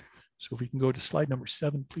come. So if we can go to slide number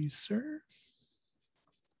 7, please, sir.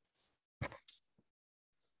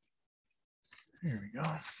 Here we go.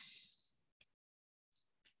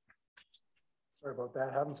 Sorry about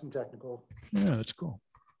that, having some technical. Yeah, that's cool.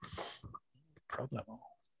 Problem.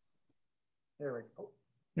 There we go.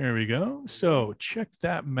 There we go. So check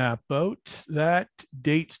that map out. That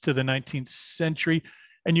dates to the 19th century.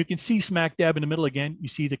 And you can see smack dab in the middle again, you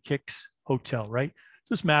see the Kicks Hotel, right?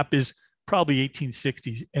 So this map is probably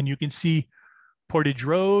 1860s. And you can see Portage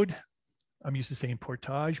Road. I'm used to saying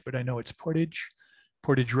portage, but I know it's Portage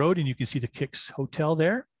Road. And you can see the Kicks Hotel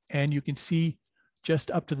there. And you can see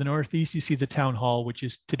just up to the northeast, you see the town hall, which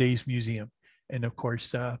is today's museum. And of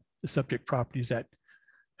course, the subject property is that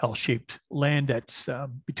L-shaped land that's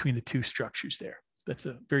between the 2 structures there. That's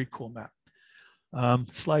a very cool map.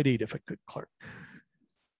 Slide 8, if I could, Clark.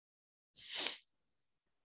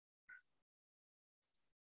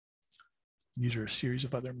 These are a series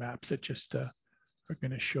of other maps that just are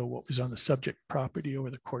going to show what was on the subject property over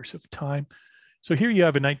the course of time. So here you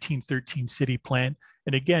have a 1913 city plan.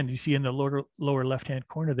 And again, you see in the lower left-hand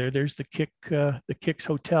corner there, there's the Kicks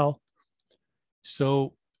Hotel.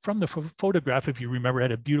 So from the photograph, if you remember,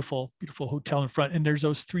 had a beautiful, beautiful hotel in front, and there's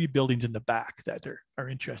those 3 buildings in the back that are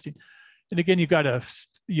interesting. And again, you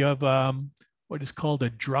have what is called a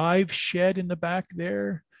drive shed in the back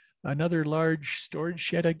there, another large storage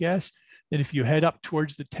shed, I guess. Then if you head up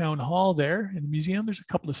towards the town hall there in the museum, there's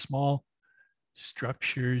a couple of small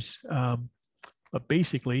structures, but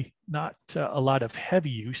basically not a lot of heavy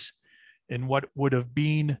use in what would have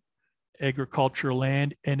been agricultural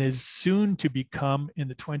land, and is soon to become in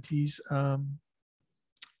the 20s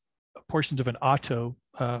portions of an auto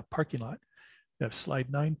parking lot. We have slide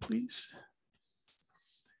 9, please.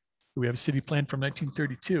 We have a city plan from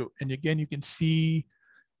 1932. And again, you can see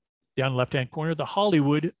down the left-hand corner, the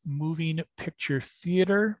Hollywood Moving Picture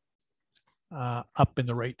Theater. Up in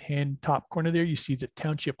the right-hand top corner there, you see the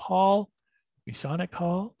Township Hall, Masonic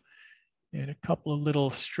Hall, and a couple of little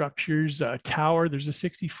structures, a tower. There's a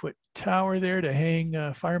 60-foot tower there to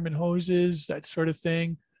hang fireman hoses, that sort of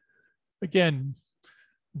thing. Again,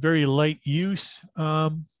 very light use,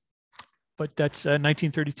 but that's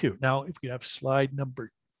 1932. Now, if we have slide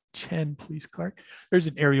number 10, please, Clark. There's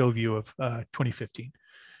an aerial view of 2015.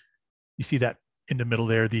 You see that in the middle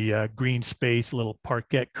there, the green space, a little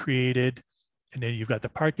parkette created, and then you've got the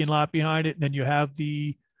parking lot behind it, and then you have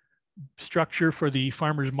the structure for the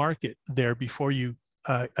farmers market there before you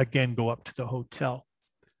again go up to the hotel.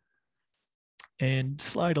 And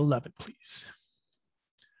slide 11, please.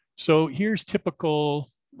 So here's typical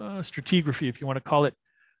stratigraphy, if you want to call it,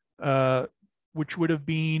 which would have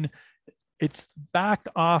been, it's back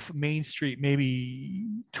off Main Street, maybe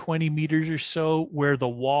 20 meters or so, where the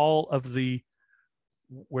wall of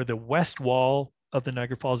where the west wall of the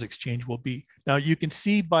Niagara Falls Exchange will be. Now you can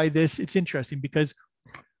see by this, it's interesting because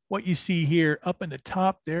what you see here up in the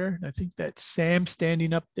top there, I think that's Sam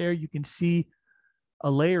standing up there, you can see a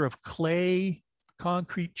layer of clay,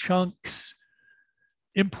 concrete chunks,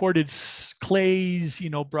 imported clays,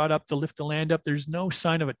 brought up to lift the land up. There's no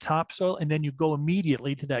sign of a topsoil. And then you go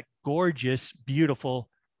immediately to that gorgeous, beautiful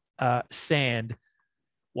sand,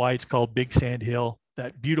 why it's called Big Sand Hill,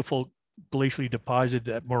 that beautiful glacially deposited,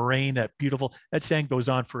 that moraine, that sand goes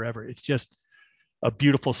on forever. It's just a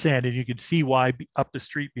beautiful sand. And you can see why up the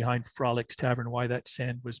street behind Frolics Tavern, why that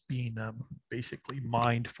sand was being basically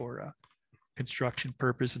mined for construction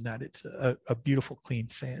purpose, and that it's a beautiful, clean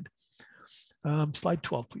sand. Slide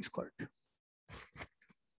 12, please, Clark.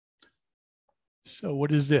 So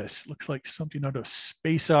what is this? Looks like something out of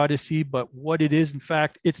Space Odyssey, but what it is, in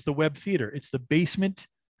fact, it's the Webb Theater. It's the basement.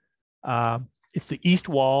 It's the east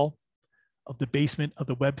wall of the basement of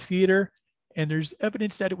the Webb Theater. And there's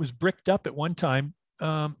evidence that it was bricked up at one time.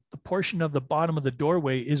 The portion of the bottom of the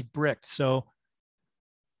doorway is bricked. So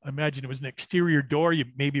I imagine it was an exterior door. You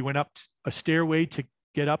maybe went up a stairway to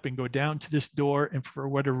get up and go down to this door. And for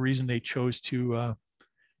whatever reason, they chose to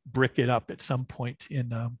brick it up at some point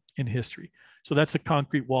in history. So that's a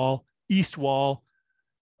concrete wall, east wall,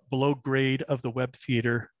 below grade of the Webb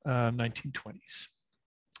Theater, 1920s.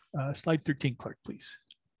 Slide 13, Clark, please.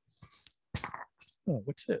 Oh,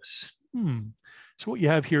 what's this? So what you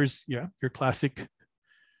have here is your classic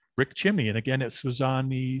brick chimney. And again, this was on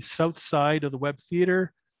the south side of the Webb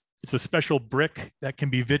Theater. It's a special brick that can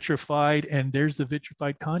be vitrified. And there's the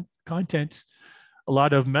vitrified contents. A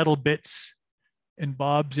lot of metal bits and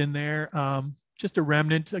bobs in there. Just a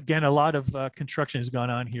remnant. Again, a lot of construction has gone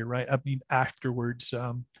on here, right? I mean, afterwards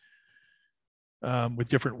with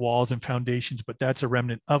different walls and foundations, but that's a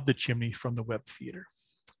remnant of the chimney from the Webb Theater.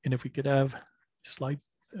 And if we could have slide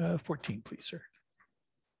 14, please, sir.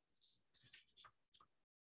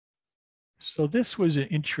 So this was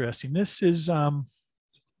interesting. This is,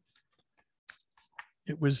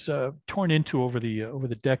 it was torn into over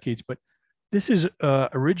the decades, but this is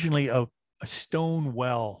originally a stone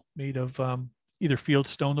well made of either field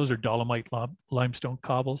stone, those are dolomite limestone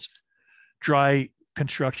cobbles, dry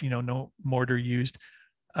construction, no mortar used.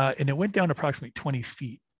 And it went down approximately 20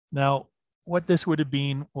 feet. Now, what this would have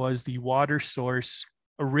been was the water source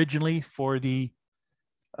originally for the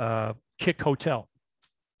Kick Hotel,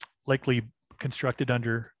 likely constructed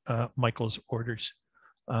under Michael's orders.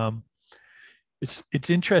 It's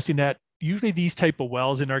interesting that usually these type of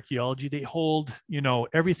wells in archaeology, they hold,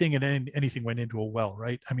 everything and anything went into a well,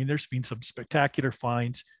 right? I mean, there's been some spectacular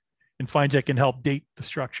finds and finds that can help date the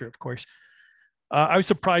structure, of course. I was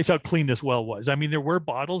surprised how clean this well was. I mean, there were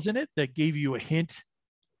bottles in it that gave you a hint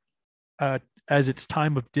as its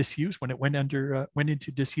time of disuse, when it went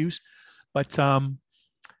into disuse. But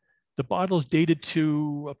the bottles dated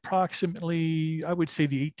to approximately, I would say,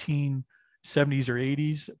 the 1870s or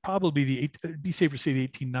 80s, probably it'd be safe to say the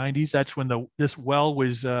 1890s. That's when this well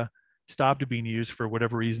was stopped being used for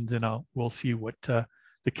whatever reasons, and we'll see what the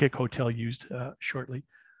Kick Hotel used shortly.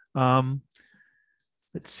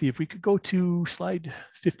 Let's see if we could go to slide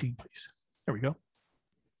 15, please. There we go.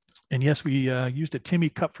 And yes, we used a Timmy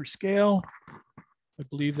cup for scale. I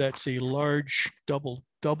believe that's a large double,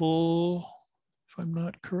 if I'm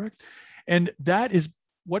not correct. And that is,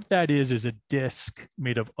 what that is a disc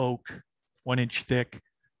made of oak, 1 inch thick.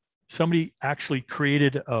 Somebody actually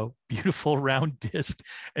created a beautiful round disc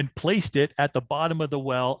and placed it at the bottom of the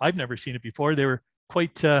well. I've never seen it before. They were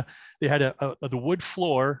quite, they had the wood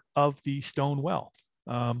floor of the stone well.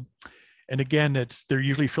 And again, they're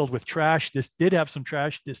usually filled with trash. This did have some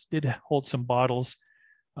trash. This did hold some bottles.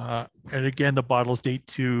 And again, the bottles date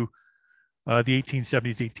to the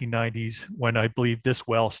 1870s, 1890s, when I believe this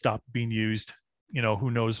well stopped being used. Who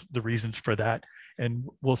knows the reasons for that. And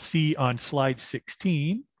we'll see on slide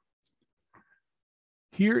 16.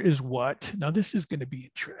 Here is now this is going to be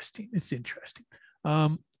interesting. It's interesting.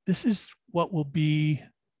 This is what will be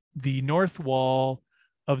the north wall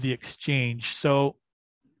of the eXchange. So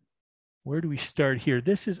where do we start here?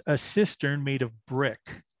 This is a cistern made of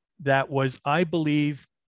brick that was, I believe,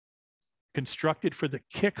 constructed for the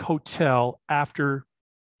Kick Hotel after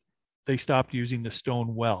they stopped using the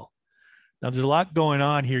stone well. Now, there's a lot going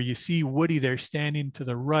on here. You see Woody there standing to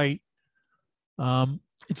the right.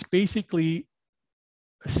 It's basically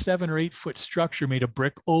a 7 or 8 foot structure made of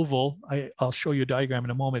brick oval. I'll show you a diagram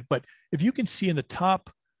in a moment. But if you can see in the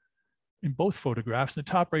top, in both photographs, in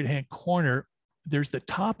the top right-hand corner, there's the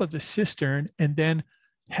top of the cistern and then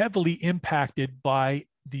heavily impacted by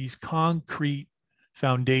these concrete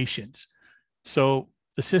foundations. So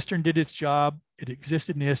the cistern did its job. It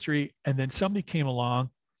existed in history. And then somebody came along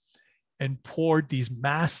and poured these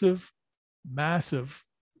massive, massive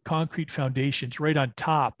concrete foundations right on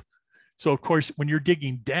top. So of course, when you're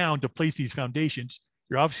digging down to place these foundations,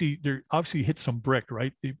 they're obviously hit some brick,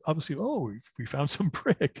 right? They obviously, we found some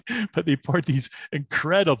brick, but they poured these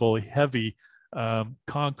incredibly heavy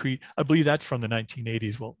concrete. I believe that's from the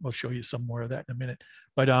 1980s. We'll show you some more of that in a minute.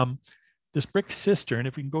 But this brick cistern,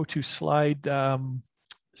 if we can go to slide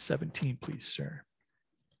 17, please, sir.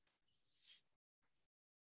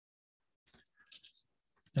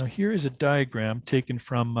 Now here is a diagram taken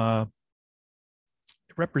from,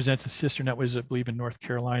 it represents a cistern that was, I believe, in North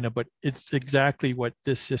Carolina, but it's exactly what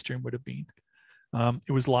this cistern would have been.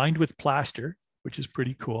 It was lined with plaster, which is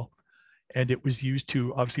pretty cool. And it was used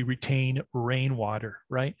to obviously retain rainwater,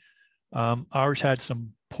 right? Ours had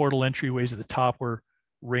some portal entryways at the top where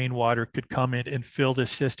rainwater could come in and fill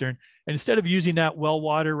this cistern. And instead of using that well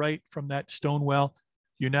water, right, from that stone well,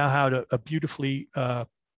 you now had a beautifully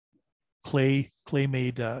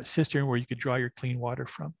clay-made cistern where you could draw your clean water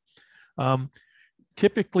from.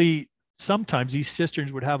 Typically, sometimes these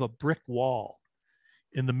cisterns would have a brick wall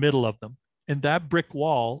in the middle of them, and that brick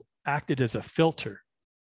wall acted as a filter.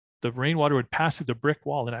 The rainwater would pass through the brick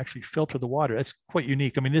wall and actually filter the water. That's quite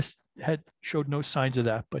unique. I mean, this showed no signs of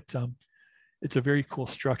that, but it's a very cool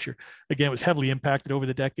structure. Again, it was heavily impacted over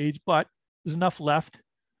the decades, but there's enough left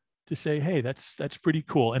to say, hey, that's pretty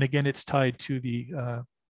cool. And again, it's tied to the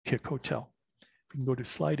Kick Hotel. If we can go to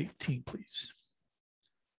slide 18, please.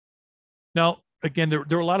 Now, again, there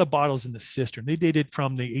were a lot of bottles in the cistern. They dated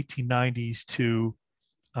from the 1890s to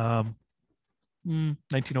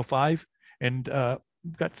 1905, and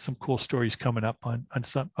we've got some cool stories coming up on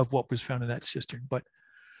some of what was found in that cistern. But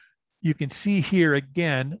you can see here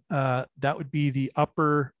again, that would be the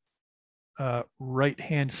upper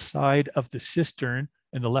right-hand side of the cistern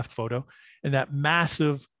in the left photo, and that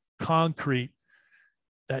massive concrete,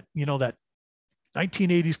 that, you know, that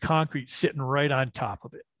 1980s concrete sitting right on top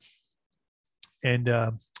of it. And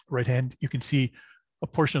right hand, you can see a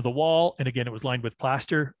portion of the wall, and again, it was lined with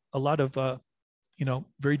plaster. A lot of you know,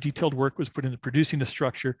 very detailed work was put into producing the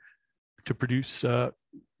structure to produce to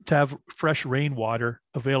have fresh rainwater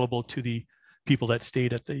available to the people that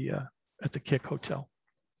stayed at the Kick Hotel.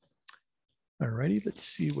 All righty, let's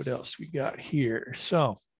see what else we got here.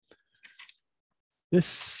 So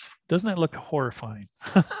this, doesn't that look horrifying?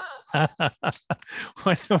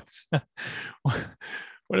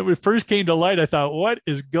 When it first came to light, I thought, what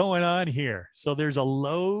is going on here? So there's a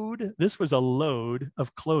load. This was a load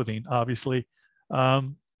of clothing, obviously.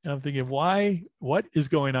 I'm thinking, why? What is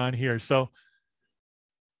going on here? So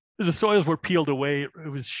as the soils were peeled away,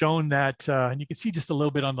 it was shown that, and you can see just a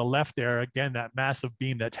little bit on the left there, again, that massive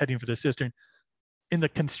beam that's heading for the cistern. In the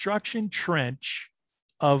construction trench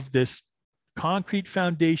of this concrete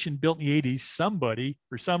foundation built in the 80s, somebody,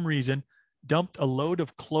 for some reason, dumped a load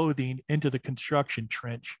of clothing into the construction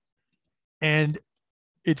trench. And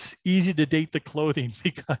it's easy to date the clothing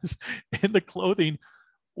because in the clothing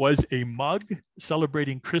was a mug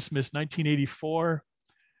celebrating Christmas 1984.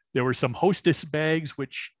 There were some Hostess bags,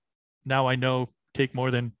 which now I know take more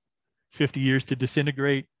than 50 years to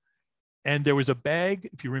disintegrate. And there was a bag,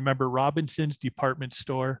 if you remember Robinson's department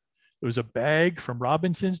store, there was a bag from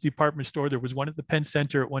Robinson's department store. There was one at the Penn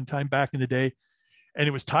Center at one time back in the day, and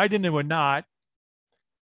it was tied into a knot.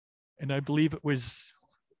 And I believe it was,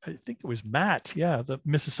 I think it was Matt, yeah, the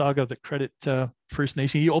Mississauga, the Credit First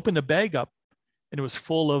Nation. He opened the bag up, and it was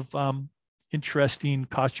full of interesting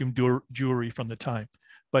costume jewelry from the time.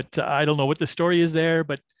 But I don't know what the story is there,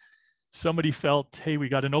 but somebody felt, hey, we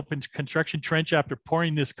got an open construction trench after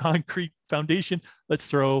pouring this concrete foundation. Let's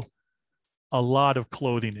throw a lot of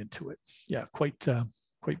clothing into it. Yeah, quite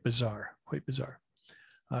bizarre, quite bizarre.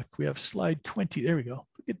 Can we have slide 20? There we go.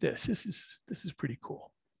 Look at this. This is pretty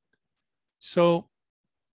cool. So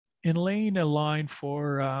in laying a line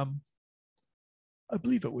for, I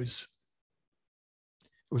believe it was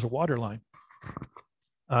a water line.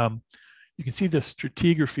 You can see the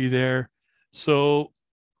stratigraphy there. So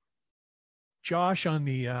Josh on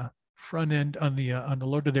the front end on the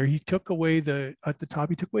loader there, he took away at the top,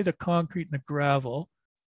 he took away the concrete and the gravel.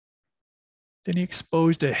 Then he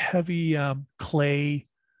exposed a heavy clay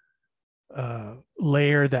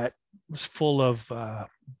layer that was full of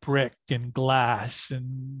brick and glass,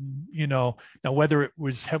 and you know, now whether it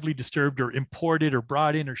was heavily disturbed or imported or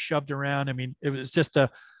brought in or shoved around, I mean, it was just a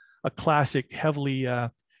classic heavily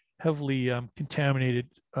contaminated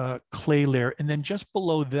clay layer. And then just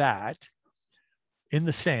below that, in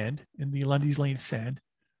the sand, in the Lundy's Lane sand,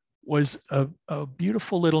 was a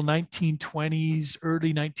beautiful little 1920s,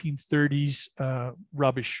 early 1930s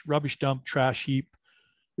rubbish dump, trash heap.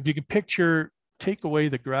 If you can picture, take away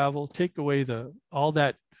the gravel, take away all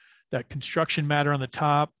that construction matter on the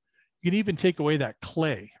top. You can even take away that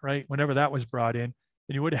clay, right? Whenever that was brought in,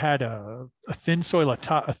 then you would have had a thin soil,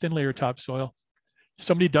 a thin layer of topsoil.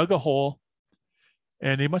 Somebody dug a hole,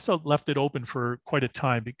 and they must have left it open for quite a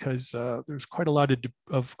time because there's quite a lot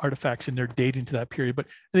of artifacts in there dating to that period. But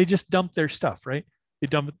they just dumped their stuff, right? They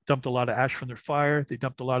dumped a lot of ash from their fire. They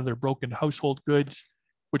dumped a lot of their broken household goods,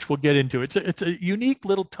 which we'll get into. It's a unique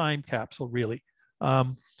little time capsule, really.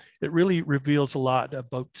 It really reveals a lot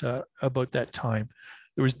about that time.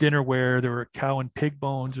 There was dinnerware, there were cow and pig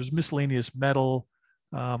bones, there's miscellaneous metal.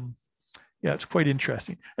 Yeah, it's quite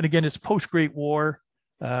interesting. And again, it's post-Great War.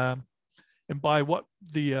 And by what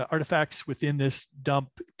the artifacts within this dump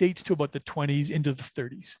dates to about the 20s into the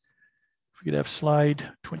 30s. If we could have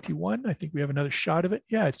slide 21, I think we have another shot of it.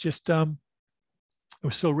 Yeah, it's just, it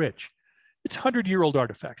was so rich. it's 100-year-old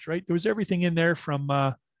artifacts, right? There was everything in there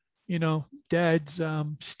from, you know, dad's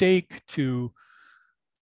steak to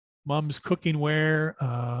mom's cooking ware.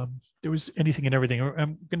 There was anything and everything.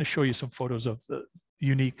 I'm going to show you some photos of the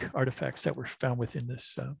unique artifacts that were found within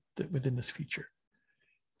this feature.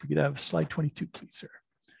 If we could have slide 22, please, sir.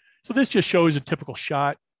 So this just shows a typical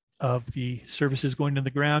shot of the surfaces going in the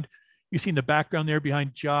ground. You see in the background there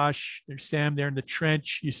behind Josh, there's Sam there in the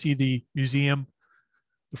trench. You see the museum,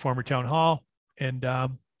 the former town hall, and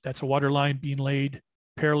that's a water line being laid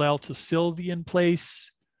parallel to Sylvian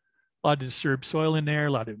Place. A lot of disturbed soil in there,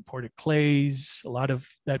 a lot of imported clays, a lot of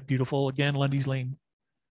that beautiful, again, Lundy's Lane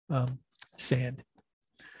sand.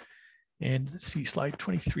 And let's see, slide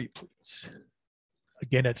 23, please.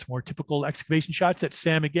 Again, that's more typical excavation shots. That's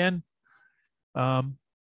Sam again.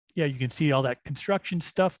 Yeah, you can see all that construction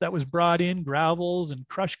stuff that was brought in, gravels and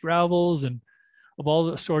crushed gravels and of all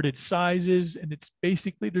the assorted sizes. And it's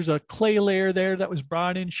basically, there's a clay layer there that was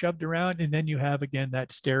brought in, shoved around, and then you have, again,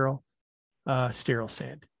 that sterile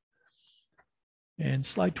sand. And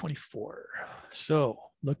slide 24. So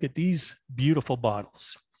look at these beautiful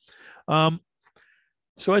bottles.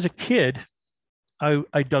 So as a kid,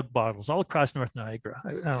 I dug bottles all across North Niagara.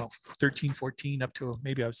 I don't know, 13, 14, up to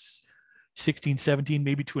maybe I was 16, 17,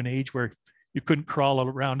 maybe to an age where you couldn't crawl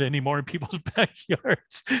around anymore in people's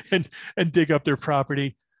backyards and dig up their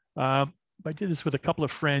property. I did this with a couple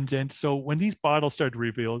of friends. And so when these bottles started to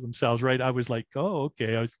reveal themselves, right, I was like, oh,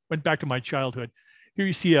 okay. Went back to my childhood. Here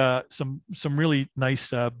you see some really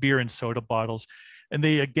nice beer and soda bottles. And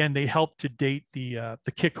they help to date the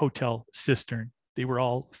Kick Hotel cistern. They were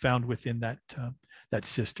all found within that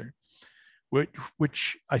cistern,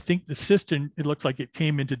 which I think the cistern, it looks like it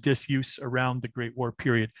came into disuse around the Great War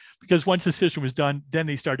period, because once the cistern was done, then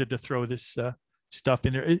they started to throw this stuff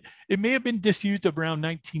in there. It may have been disused around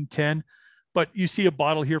 1910, but you see a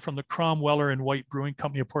bottle here from the Cromweller and White Brewing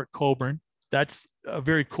Company of Port Colborne. That's a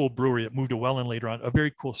very cool brewery that moved to Welland later on. A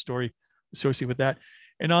very cool story associated with that.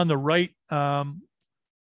 And on the right,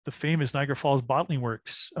 the famous Niagara Falls Bottling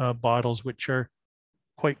Works bottles, which are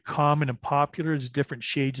quite common and popular. There's different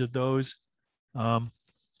shades of those. And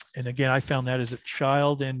again, I found that as a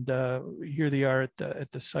child, and here they are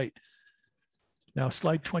at the site. Now,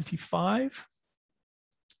 slide 25.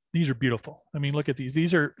 These are beautiful. I mean, look at these.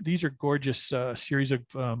 These are gorgeous series of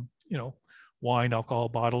wine, alcohol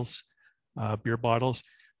bottles, beer bottles.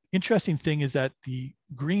 Interesting thing is that the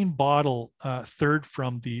green bottle, third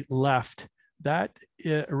from the left, that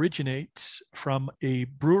originates from a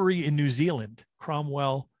brewery in New Zealand,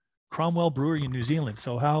 Cromwell Brewery in New Zealand.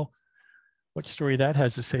 So what story that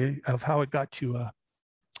has to say of how it got to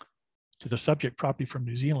the subject property from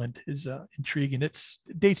New Zealand is intriguing. It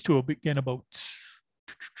dates to again about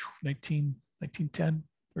 1910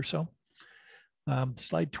 or so.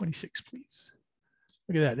 Slide 26, please.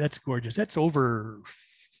 Look at that. That's gorgeous. That's over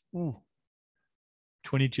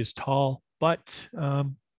 20 inches tall, but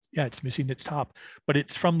yeah, it's missing its top. But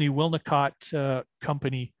it's from the Wilnicott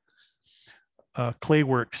Company clay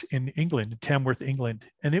works in England, Tamworth, England.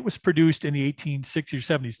 And it was produced in the 1860s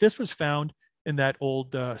or 70s. This was found in that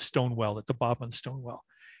old stone well at the bottom of the stone well.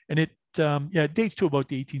 And it dates to about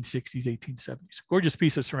the 1860s, 1870s. Gorgeous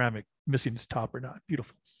piece of ceramic, missing its top or not.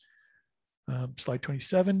 Beautiful. Slide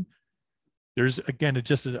 27. There's, again,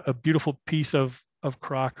 just a beautiful piece of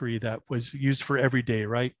crockery that was used for every day,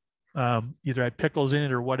 right? Either had pickles in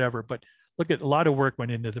it or whatever. But look at a lot of work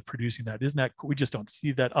went into the producing that. Isn't that cool? We just don't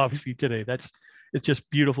see that obviously today. It's just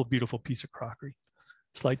beautiful, beautiful piece of crockery.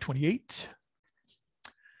 Slide 28.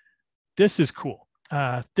 This is cool.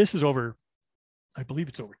 This is over, I believe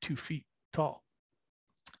it's over 2 feet tall,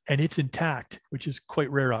 and it's intact, which is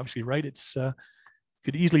quite rare, obviously, right? It's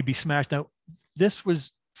could easily be smashed. Now, this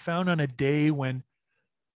was found on a day when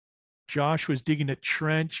Josh was digging a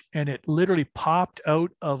trench, and it literally popped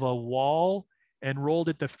out of a wall and rolled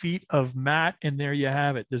at the feet of Matt. And there you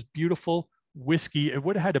have it, this beautiful whiskey. It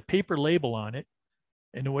would have had a paper label on it,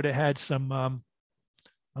 and it would have had some, I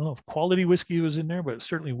don't know if quality whiskey was in there, but it was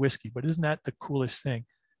certainly whiskey. But isn't that the coolest thing?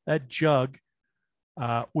 That jug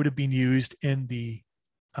would have been used in the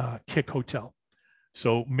Kick Hotel.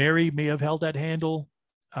 So Mary may have held that handle.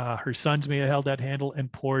 Her sons may have held that handle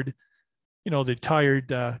and poured, the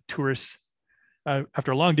tired tourists,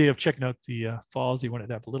 after a long day of checking out the falls, they wanted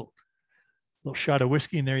to have a little shot of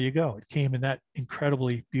whiskey, and there you go. It came in that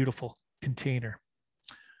incredibly beautiful container.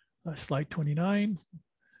 Slide 29.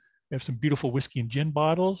 We have some beautiful whiskey and gin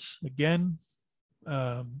bottles. Again,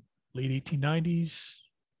 late 1890s,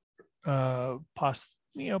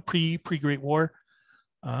 pre-Great War,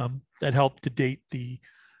 that helped to date the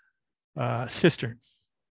cistern.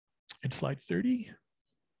 In slide 30.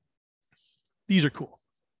 these are cool.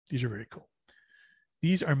 These are very cool.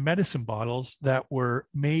 These are medicine bottles that were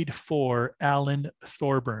made for Alan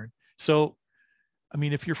Thorburn. So, I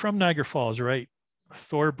mean, if you're from Niagara Falls, right,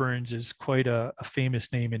 Thorburns is quite a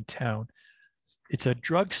famous name in town. It's a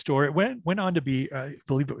drugstore. It went on to be, I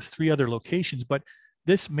believe it was 3 other locations, but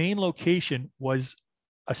this main location was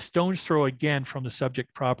a stone's throw again from the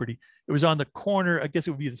subject property. It was on the corner, I guess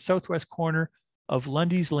it would be the southwest corner of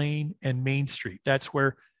Lundy's Lane and Main Street. That's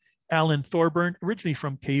where Alan Thorburn, originally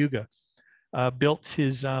from Cayuga, built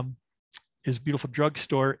his beautiful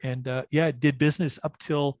drugstore, and did business up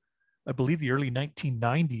till, I believe, the early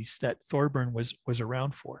 1990s that Thorburn was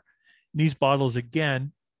around for. And these bottles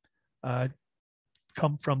again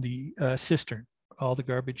come from the cistern, all the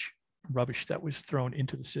rubbish that was thrown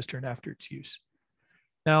into the cistern after its use.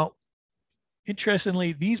 Now,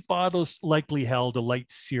 interestingly, these bottles likely held a light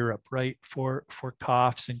syrup, right, for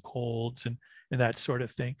coughs and colds and that sort of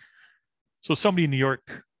thing. So somebody in New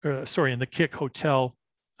York, in the Kick Hotel,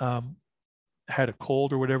 had a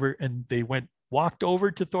cold or whatever, and they walked over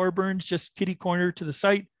to Thorburns, just kitty corner to the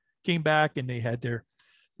site, came back, and they had their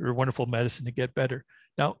wonderful medicine to get better.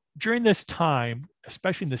 Now, during this time,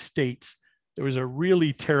 especially in the States, there was a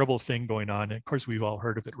really terrible thing going on. And of course, we've all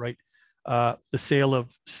heard of it, right? The sale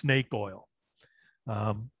of snake oil.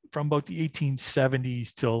 From about the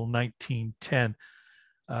 1870s till 1910,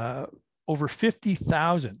 there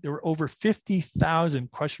were over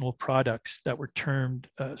 50,000 questionable products that were termed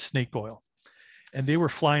snake oil. And they were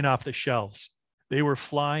flying off the shelves. Why were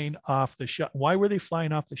they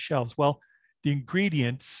flying off the shelves? Well, the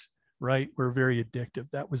ingredients, right, were very addictive.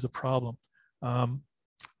 That was the problem. I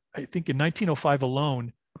think in 1905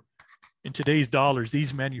 alone, in today's dollars,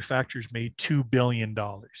 these manufacturers made $2 billion.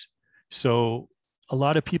 So a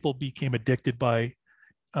lot of people became addicted by,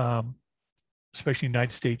 especially in the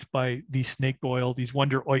United States, by these snake oil, these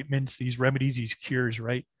wonder ointments, these remedies, these cures,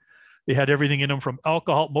 right? They had everything in them, from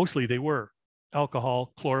alcohol, mostly they were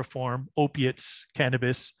alcohol, chloroform, opiates,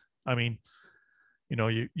 cannabis. I mean,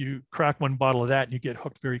 you crack one bottle of that and you get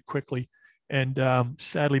hooked very quickly. And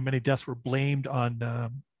sadly, many deaths were blamed on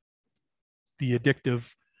the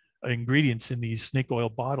addictive ingredients in these snake oil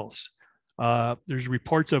bottles. There's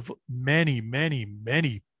reports of many, many,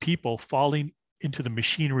 many people falling into the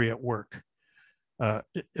machinery at work at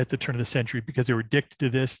the turn of the century because they were addicted to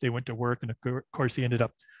this. They went to work, and of course, they ended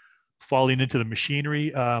up falling into the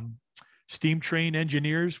machinery. Steam train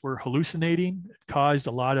engineers were hallucinating. It caused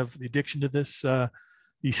a lot of the addiction to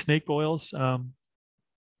these snake oils.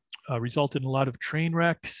 Resulted in a lot of train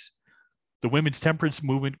wrecks. The women's temperance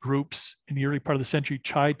movement groups in the early part of the century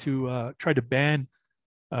tried to ban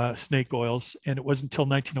snake oils, and it wasn't until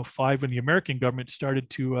 1905 when the American government started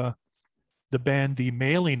to ban the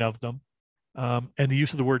mailing of them and the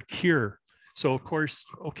use of the word cure. So of course,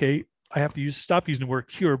 okay, I have to stop using the word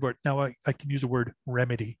cure, but now I can use the word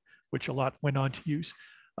remedy, which a lot went on to use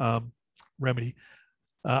remedy.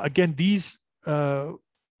 Again, these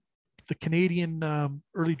the Canadian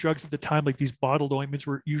early drugs at the time, like these bottled ointments,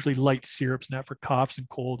 were usually light syrups, not for coughs and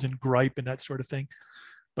colds and gripe and that sort of thing.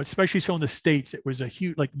 But especially so in the States, it was a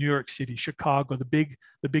huge, like New York City, Chicago, the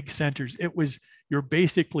big centers. It was, you're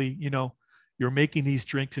basically, you're making these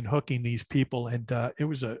drinks and hooking these people, and it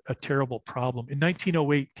was a terrible problem. In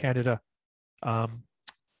 1908, Canada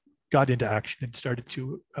got into action and started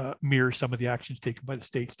to mirror some of the actions taken by the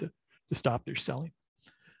States to stop their selling.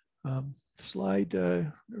 Slide,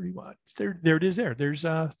 there it is there. There's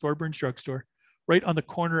Thorburns Drugstore right on the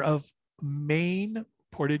corner of Main,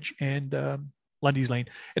 Portage, and Lundy's Lane.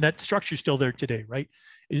 And that structure is still there today, right?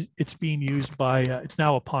 It's being used by, it's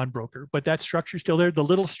now a pawnbroker, but that structure is still there. The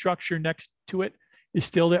little structure next to it is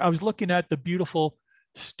still there. I was looking at the beautiful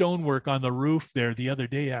stonework on the roof there the other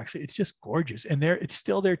day, actually. It's just gorgeous. And it's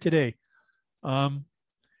still there today.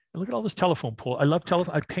 And look at all this telephone pole. I love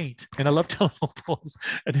telephone. I paint, and I love telephone poles.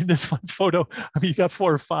 And in this one photo, I mean, you got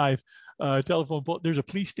 4 or 5 telephone poles. There's a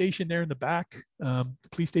police station there in the back. The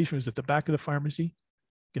police station was at the back of the pharmacy.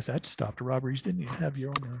 I guess that stopped robberies, didn't you? Have your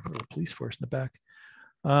own little police force in the back.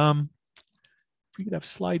 If we could have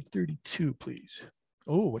slide 32, please.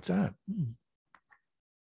 Oh, what's that?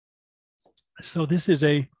 So this is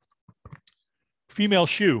a female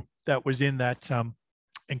shoe that was in that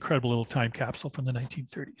incredible little time capsule from the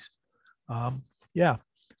 1930s. Yeah,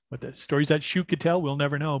 what the stories that shoe could tell, we'll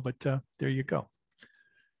never know, but there you go.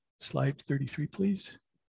 Slide 33, please.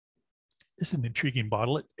 This is an intriguing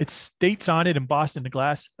bottle. It states on it embossed in the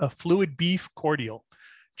glass, a fluid beef cordial.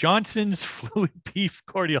 Johnson's fluid beef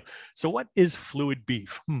cordial. So what is fluid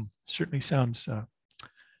beef? Certainly sounds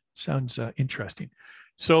interesting.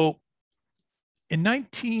 So in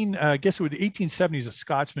I guess it was the 1870s, a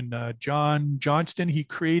Scotsman, John Johnston, he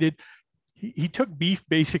took beef,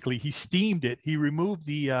 basically, he steamed it. He removed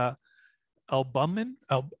the albumin,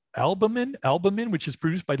 which is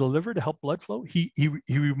produced by the liver to help blood flow. He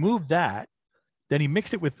removed that. Then he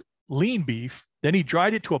mixed it with lean beef. Then he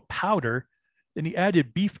dried it to a powder. Then he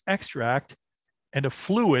added beef extract and a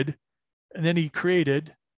fluid. And then he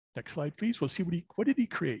created, next slide, please. We'll see what did he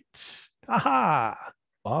create? Aha,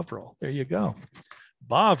 Bovril. There you go.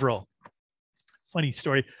 Bovril. Funny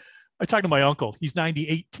story. I talked to my uncle. He's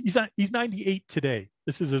 98. He's 98 today.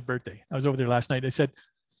 This is his birthday. I was over there last night. I said,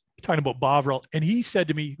 talking about Bovril, and he said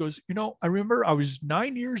to me, he goes, I remember I was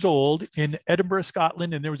 9 years old in Edinburgh,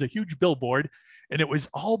 Scotland, and there was a huge billboard, and it was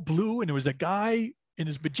all blue, and there was a guy in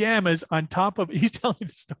his pajamas on top of, he's telling me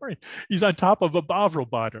the story, he's on top of a Bovril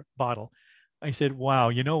bottle. I said, wow,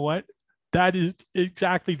 you know what? That is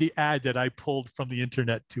exactly the ad that I pulled from the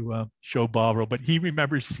internet to show Bovril, but he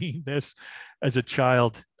remembers seeing this as a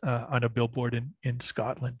child on a billboard in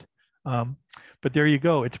Scotland. But there you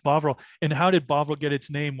go. It's Bovril. And how did Bovril get its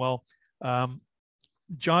name? Well,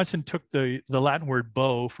 Johnson took the Latin word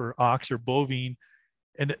bow for ox or bovine.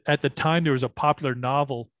 And at the time, there was a popular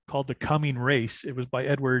novel called The Coming Race. It was by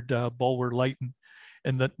Edward Bulwer Lytton.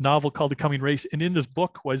 And the novel called The Coming Race. And in this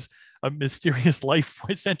book was a mysterious life,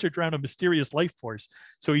 centered around a mysterious life force.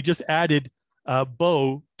 So he just added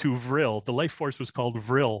bow to vril. The life force was called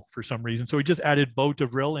vril for some reason. So he just added bow to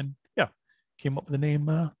vril and came up with the name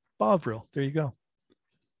Bovril. There you go.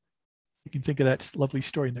 You can think of that lovely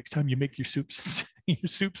story next time you make your soups,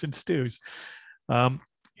 and stews.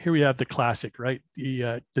 Here we have the classic, right?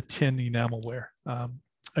 The tin enamelware.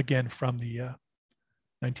 Again, from the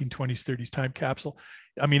 1920s, 30s time capsule.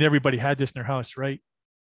 I mean, everybody had this in their house, right?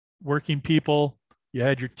 Working people, you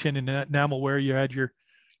had your tin enamelware, you had your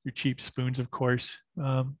cheap spoons, of course.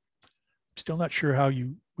 Still not sure how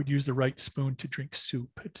you would use the right spoon to drink soup.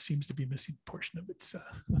 It seems to be missing a portion of its,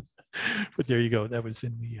 but there you go. That was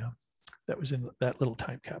in that little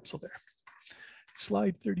time capsule there.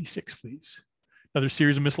 Slide 36, please. Another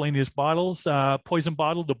series of miscellaneous bottles. Poison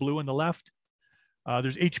bottle, the blue on the left.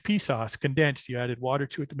 There's HP sauce, condensed. You added water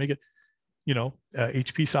to it to make it,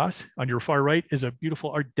 HP sauce. On your far right is a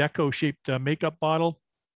beautiful Art Deco shaped makeup bottle.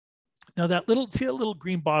 Now that little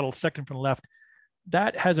green bottle, second from the left,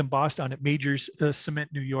 that has embossed on it Majors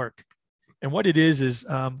Cement New York. And what it is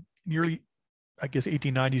nearly, I guess,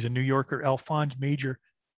 1890s, a New Yorker, Alphonse Major,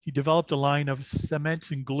 he developed a line of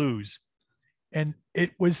cements and glues. And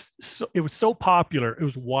it was so popular, it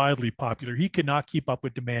was wildly popular. He could not keep up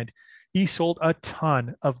with demand. He sold a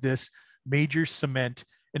ton of this Major cement,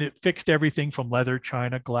 and it fixed everything from leather,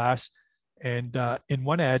 china, glass. And in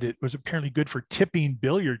one ad, it was apparently good for tipping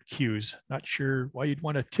billiard cues. Not sure why you'd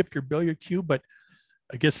want to tip your billiard cue, but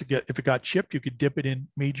I guess if it got chipped, you could dip it in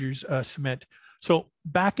Major's cement. So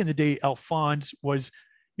back in the day, Alphonse was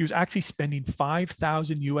actually spending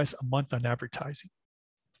 $5,000 US a month on advertising.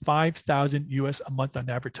 $5,000 US a month on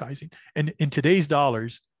advertising. And in today's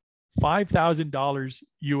dollars, $5,000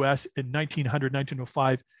 US in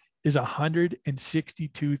 1905 is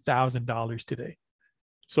 $162,000 today.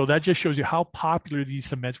 So that just shows you how popular these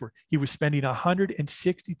cements were. He was spending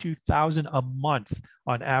 $162,000 a month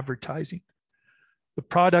on advertising. The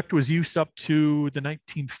product was used up to the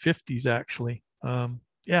 1950s, actually.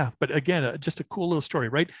 But again, just a cool little story,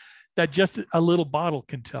 right? That just a little bottle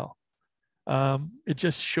can tell. It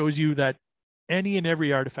just shows you that any and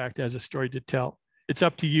every artifact has a story to tell. It's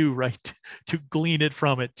up to you, right, to glean it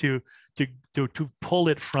from it, to pull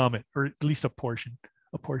it from it, or at least a portion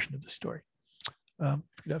of the story.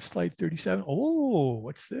 Could have slide 37. Oh,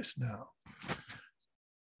 what's this now?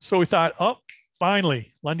 So we thought,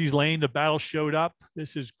 finally, Lundy's Lane, the battle showed up.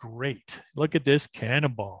 This is great. Look at this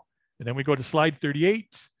cannonball. And then we go to slide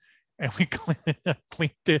 38 and we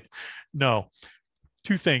cleaned it. No,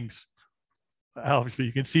 two things. Obviously,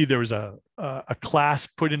 you can see there was a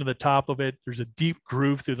clasp put into the top of it. There's a deep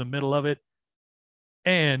groove through the middle of it.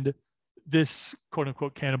 And this quote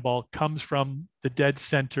unquote cannonball comes from the dead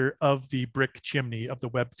center of the brick chimney of the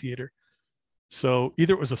Webb Theater. So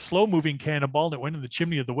either it was a slow moving cannonball that went in the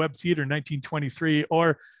chimney of the Webb Theater in 1923,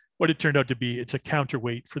 or what it turned out to be, it's a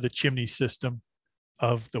counterweight for the chimney system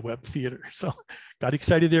of the Webb Theater. So got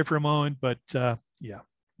excited there for a moment, but no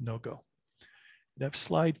go. Have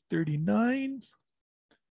slide 39.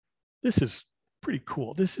 This is pretty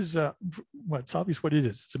cool. This is it's obvious what it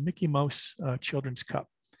is. It's a Mickey Mouse children's cup.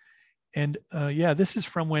 And this is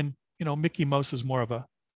from when, Mickey Mouse was more of a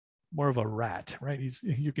rat, right?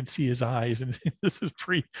 You can see his eyes, and this was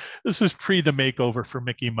pre the makeover for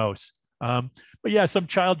Mickey Mouse. But yeah, some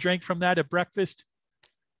child drank from that at breakfast.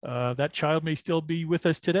 That child may still be with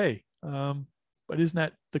us today. But isn't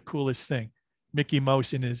that the coolest thing? Mickey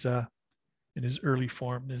Mouse in his early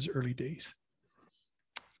form, in his early days.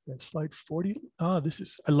 Slide 40. Oh,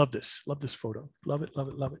 I love this. Love this photo. Love it, love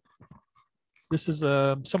it, love it. This is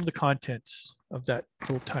some of the contents of that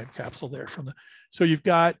little time capsule there so you've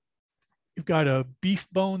got a beef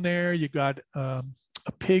bone there. You've got a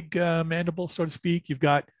pig mandible, so to speak. You've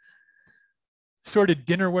got sort of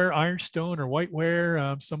dinnerware, ironstone or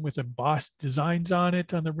whiteware, some with embossed designs on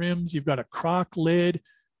it on the rims. You've got a crock lid.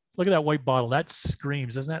 Look at that white bottle. That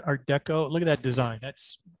screams, doesn't that Art Deco? Look at that design.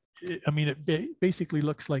 It basically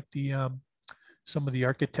looks like some of the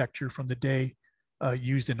architecture from the day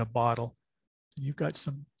used in a bottle. You've got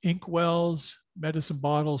some ink wells, medicine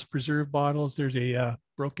bottles, preserve bottles. There's a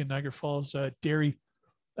broken Niagara Falls dairy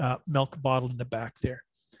milk bottle in the back there.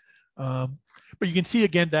 But you can see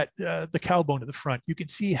again that the cow bone at the front. You can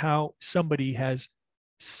see how somebody has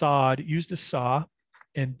used a saw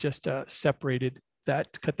and just separated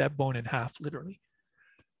that, cut that bone in half, literally.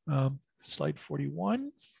 Slide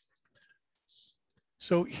 41.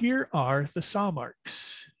 So here are the saw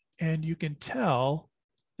marks, and you can tell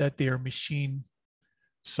that they are machine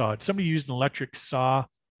sawed. Somebody used an electric saw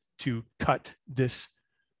to cut this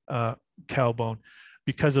cow bone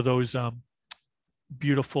because of those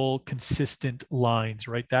beautiful, consistent lines,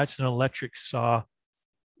 right? That's an electric saw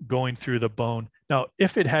going through the bone. Now,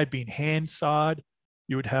 if it had been hand sawed,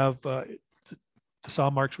 you would have the saw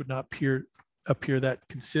marks would not appear that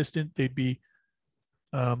consistent. They'd be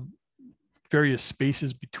various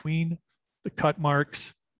spaces between the cut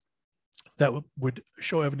marks that would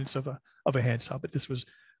show evidence of a hand saw, but this was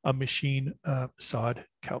a machine sawed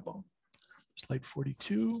cow bone. Slide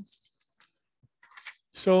 42.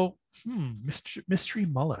 So, mystery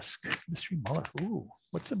mollusk. Mystery mollusk. Ooh,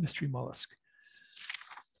 what's a mystery mollusk?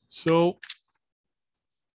 So,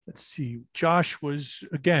 let's see. Josh was,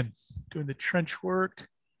 again, doing the trench work.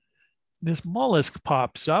 This mollusk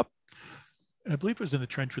pops up. I believe it was in the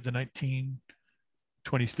trench with the 1920s,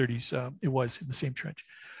 30s. It was in the same trench.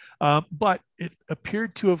 But it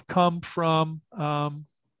appeared to have come from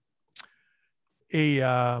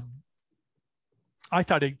I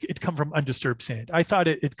thought it'd come from undisturbed sand. I thought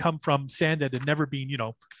it'd come from sand that had never been,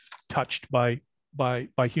 touched by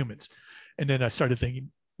humans. And then I started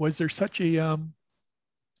thinking, was there such a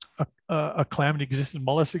clam that existed,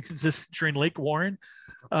 mollusk existed during Lake Warren?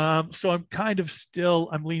 So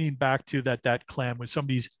I'm leaning back to that clam was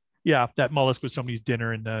that mollusk was somebody's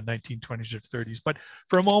dinner in the 1920s or 30s. But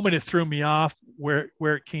for a moment, it threw me off where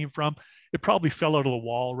it came from. It probably fell out of the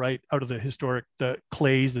wall, right? Out of the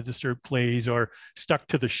clays, the disturbed clays, or stuck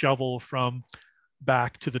to the shovel from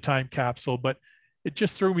back to the time capsule. But it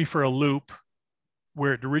just threw me for a loop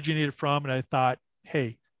where it originated from. And I thought,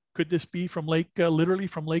 hey, could this be from literally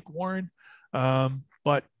from Lake Warren?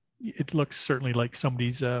 But it looks certainly like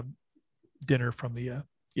somebody's dinner from the,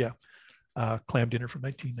 clam dinner from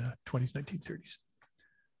 1920s,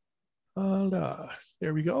 1930s.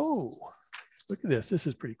 There we go. Look at this. This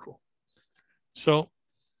is pretty cool. So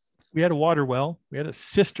we had a water well. We had a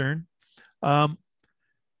cistern.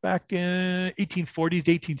 Back in 1840s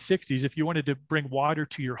to 1860s, if you wanted to bring water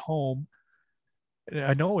to your home,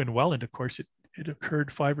 I know in Welland, of course, it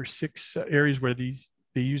occurred 5 or 6 areas where they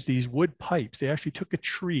used these wood pipes. They actually took a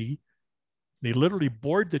tree, they literally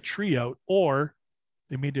bored the tree out, or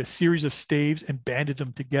they made a series of staves and banded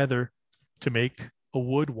them together to make a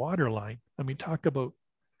wood water line. I mean, talk about,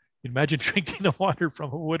 imagine drinking the water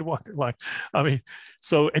from a wood water line. I mean,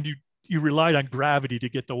 and you relied on gravity to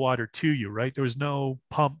get the water to you, right? There was no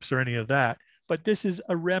pumps or any of that. But this is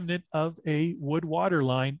a remnant of a wood water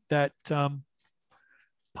line that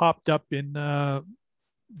popped up in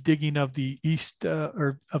digging of the east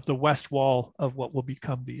or of the west wall of what will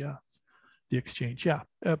become the eXchange. Yeah,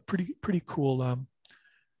 pretty cool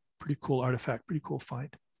artifact, pretty cool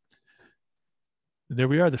find. And there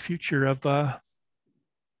we are, the future of.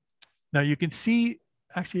 Now you can see,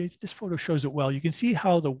 actually, this photo shows it well. You can see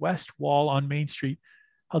how the west wall on Main Street,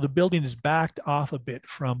 how the building is backed off a bit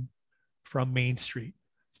from Main Street.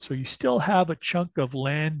 So you still have a chunk of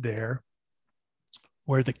land there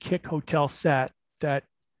where the Kick Hotel sat that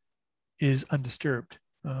is undisturbed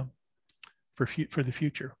for the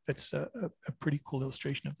future. That's a pretty cool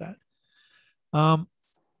illustration of that.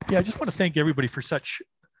 I just want to thank everybody for such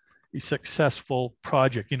a successful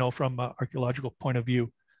project, from an archaeological point of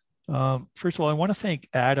view. First of all, I want to thank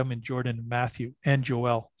Adam and Jordan and Matthew and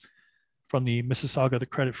Joel from the Mississauga, the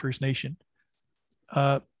Credit First Nation.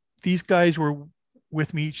 These guys were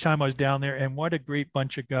with me each time I was down there, and what a great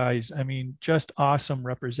bunch of guys. I mean, just awesome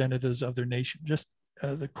representatives of their nation, just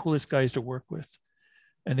the coolest guys to work with.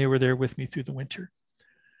 and they were there with me through the winter.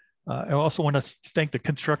 I also want to thank the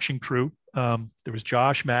construction crew. There was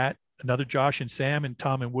Josh, Matt, another Josh, and Sam, and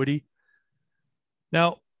Tom and Woody.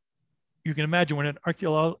 Now, you can imagine when an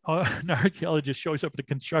archaeologist shows up at the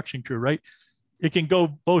construction crew, right? It can go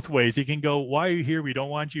both ways. It can go, why are you here? We don't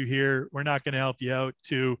want you here. We're not going to help you out.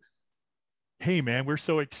 To, hey man, we're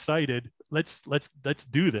so excited. Let's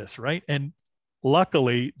do this, right? And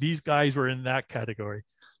luckily, these guys were in that category.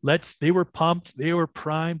 They were pumped. They were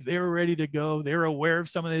primed. They were ready to go. They were aware of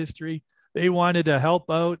some of the history. They wanted to help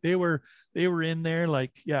out. They were in there.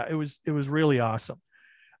 Like, yeah, it was really awesome.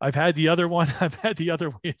 I've had the other one. I've had the other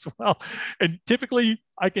way as well. And typically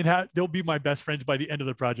they'll be my best friends by the end of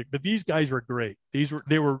the project, but these guys were great.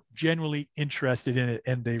 They were genuinely interested in it,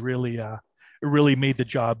 and they really, it really made the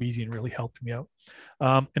job easy and really helped me out.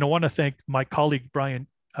 And I want to thank my colleague, Brian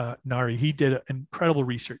Nari. He did incredible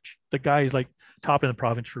research. The guy is like top in the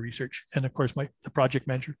province for research. And of course, the project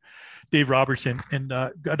manager, Dave Robertson, and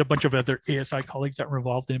got a bunch of other ASI colleagues that were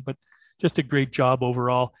involved in it, but just a great job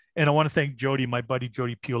overall. And I want to thank Jody, my buddy,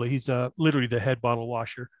 Jody Pula. He's literally the head bottle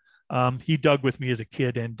washer. He dug with me as a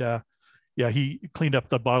kid, and he cleaned up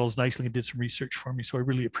the bottles nicely and did some research for me. So I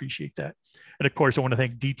really appreciate that. And of course, I want to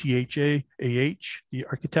thank DTHA, the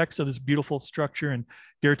architects of this beautiful structure, and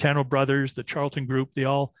Garetano Brothers, the Charlton Group.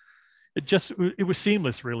 It was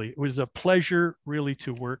seamless, really. It was a pleasure, really,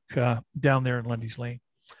 to work down there in Lundy's Lane.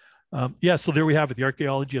 So there we have it, the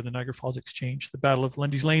archaeology of the Niagara Falls Exchange. The Battle of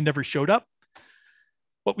Lundy's Lane never showed up,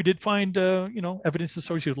 but we did find, evidence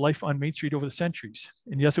associated with life on Main Street over the centuries.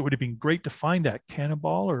 And yes, it would have been great to find that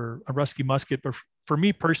cannonball or a rusty musket. But for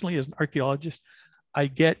me personally, as an archaeologist, I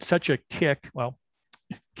get such a kick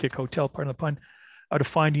hotel, pardon the pun, out of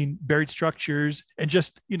finding buried structures and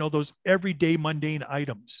just, those everyday mundane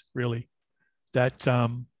items, really, that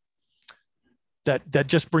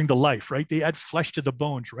just bring to life, right? They add flesh to the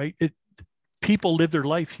bones, right? People live their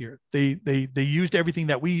life here. They used everything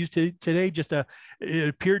that we use today. It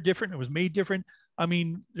appeared different. It was made different. I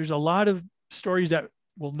mean, there's a lot of stories that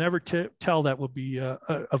we'll never tell that will be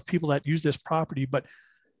of people that use this property. But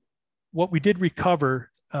what we did recover,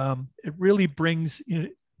 it really brings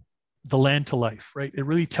the land to life, right? It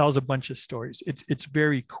really tells a bunch of stories. It's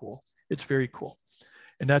very cool. It's very cool.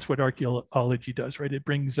 And that's what archaeology does, right? It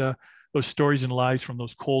brings those stories and lives from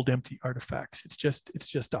those cold, empty artifacts. It's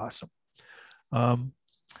just awesome.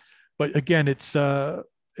 But again, it's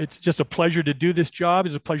just a pleasure to do this job.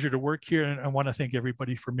 It's a pleasure to work here. And I want to thank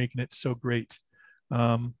everybody for making it so great.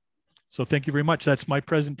 So thank you very much. That's my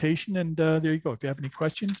presentation. And there you go. If you have any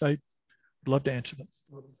questions, I'd love to answer them.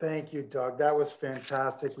 Well, thank you, Doug. That was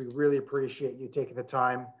fantastic. We really appreciate you taking the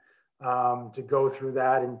time to go through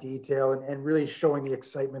that in detail and really showing the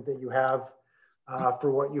excitement that you have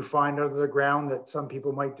for what you find under the ground that some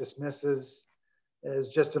people might dismiss as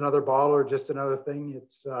just another bottle or just another thing.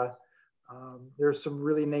 It's there's some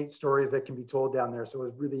really neat stories that can be told down there. So I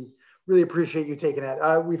really appreciate you taking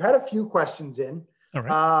that. We've had a few questions in. All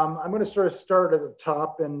right. I'm going to sort of start at the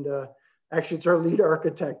top, and actually it's our lead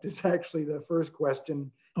architect is actually the first question.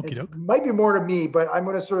 It might be more to me, but I'm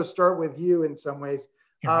going to sort of start with you in some ways.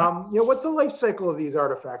 What's the life cycle of these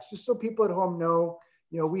artifacts? Just so people at home know,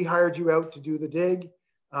 we hired you out to do the dig.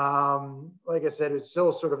 Like I said, it's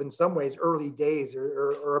still sort of in some ways early days,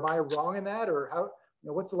 or am I wrong in that? Or how,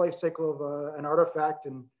 what's the life cycle of an artifact,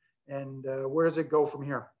 and where does it go from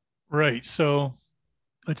here? Right. So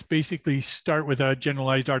let's basically start with a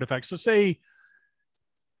generalized artifact. So say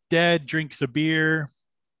Dad drinks a beer,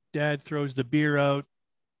 Dad throws the beer out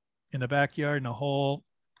in the backyard in a hole.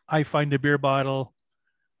 I find the beer bottle,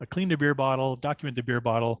 I clean the beer bottle, document the beer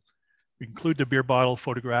bottle. We include the beer bottle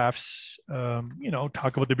photographs,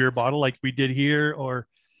 talk about the beer bottle like we did here or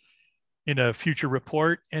in a future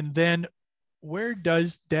report. And then where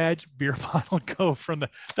does Dad's beer bottle go from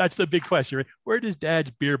that's the big question, right? Where does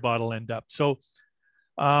Dad's beer bottle end up? So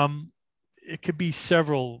it could be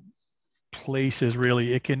several places,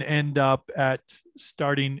 really. It can end up at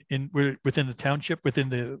starting within the township, within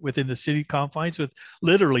the city confines, with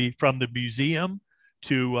literally from the museum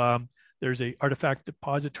to there's a artifact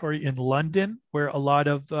depository in London where a lot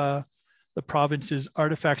of the province's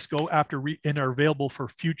artifacts go after and are available for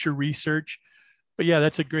future research. But yeah,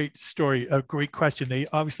 that's a great story, a great question. They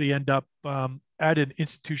obviously end up at an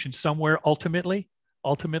institution somewhere ultimately.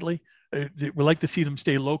 We like to see them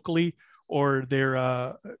stay locally, or they're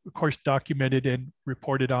of course documented and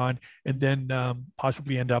reported on, and then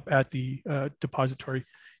possibly end up at the depository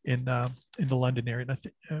in the London area. And I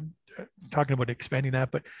think I'm talking about expanding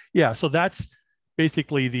that, but yeah, so that's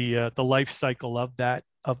basically the life cycle of that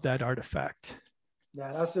artifact.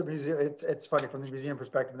 Yeah, that's the museum. It's funny from the museum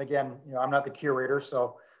perspective. And again, I'm not the curator,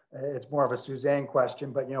 so it's more of a Suzanne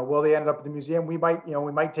question. But will they end up at the museum? We might,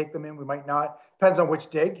 we might take them in. We might not. Depends on which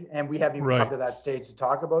dig. And we haven't even come to that stage to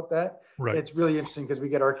talk about that. Right. It's really interesting because we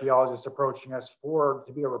get archaeologists approaching us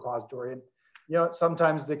to be a repository. And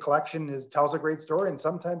sometimes the collection tells a great story, and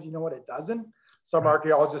sometimes it doesn't. Some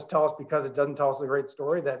archaeologists tell us because it doesn't tell us a great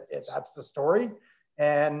story that's the story.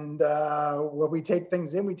 And when we take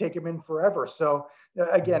things in, we take them in forever. So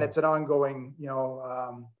again, it's an ongoing,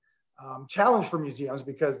 challenge for museums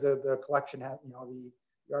because the collection has, the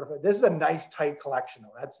artifact. This is a nice tight collection.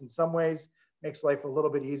 That's in some ways makes life a little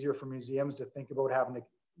bit easier for museums to think about having to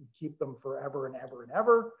keep them forever and ever and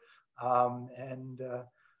ever.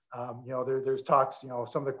 There's talks,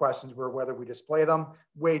 some of the questions were whether we display them.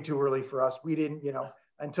 Way too early for us. We didn't,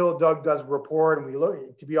 until Doug does a report and we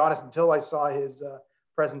look, to be honest, until I saw his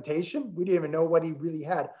presentation, we didn't even know what he really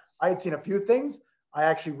had. I had seen a few things. I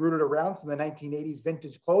actually rooted around some of the 1980s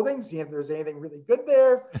vintage clothing, seeing if there's anything really good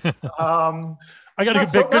there. I got a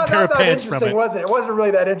good pair of pants from it. Was it? It wasn't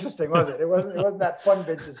really that interesting, was it? It wasn't that fun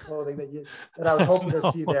vintage clothing that I was hoping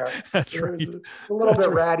to see there. That's it right. was a little bit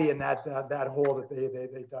ratty in that hole that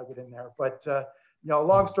they dug it in there. But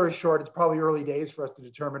long story short, it's probably early days for us to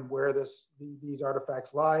determine where these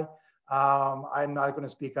artifacts lie. I'm not going to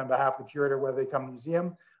speak on behalf of the curator whether they come to the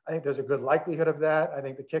museum. I think there's a good likelihood of that. I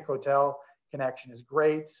think the Kick Hotel connection is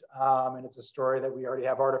great, and it's a story that we already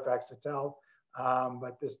have artifacts to tell.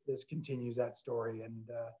 But this continues that story, and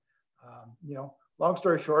long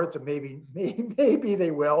story short, it's a maybe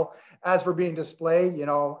they will. As for being displayed,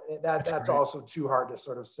 that's also too hard to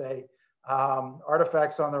sort of say.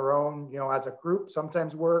 Artifacts on their own, as a group,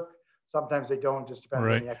 sometimes work. Sometimes they don't, just depends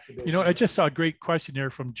on the exhibition. I just saw a great question there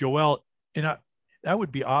from Joelle, and that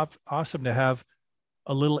would be awesome to have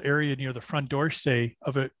a little area near the front door, say,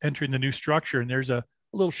 of entering the new structure, and there's a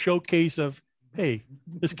little showcase of, hey,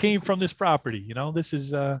 this came from this property. This is.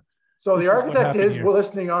 So the architect is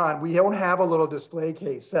listening on. We don't have a little display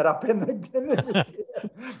case set up in the museum.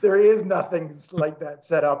 There is nothing like that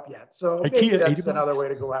set up yet. So maybe that's another way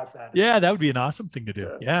to go at that. Yeah, that would be an awesome thing to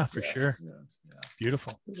do. Yeah, for sure. Yeah.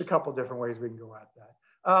 Beautiful. There's a couple different ways we can go at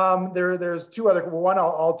that. There's two other. One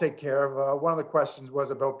I'll take care of. One of the questions was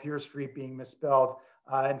about Pier Street being misspelled.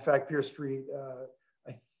 In fact, Pier Street,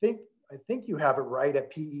 I think you have it right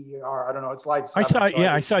at PER. I don't know. It's slide 7.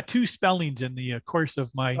 I saw two spellings in the course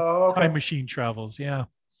of my time machine travels. Yeah.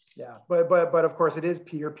 Yeah, but of course it is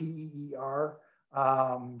Pier, PEER,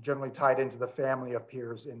 generally tied into the family of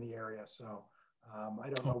piers in the area. So I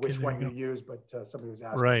don't know which one you use, but somebody was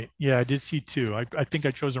asking. Right. Yeah, I did see two. I think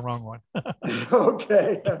I chose the wrong one.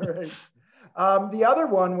 Okay. All right. The other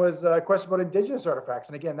one was a question about indigenous artifacts.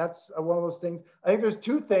 And again, that's one of those things. I think there's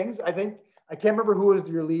two things. I can't remember who was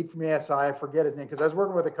your lead from ASI. I forget his name because I was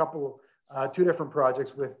working with a couple, two different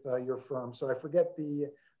projects with your firm. So I forget the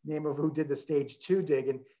name of who did the stage 2 dig.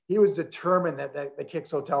 And he was determined that the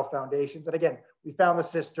Kicks Hotel foundations. And again, we found the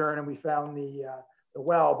cistern and we found the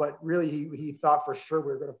well, but really he thought for sure we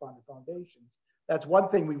were going to find the foundations. That's one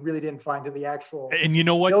thing we really didn't find to the actual. And you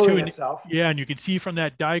know what, too? Yeah, and you can see from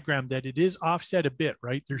that diagram that it is offset a bit,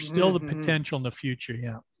 right? There's still the potential in the future.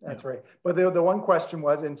 Yeah, that's right. But the one question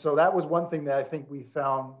was, and so that was one thing that I think we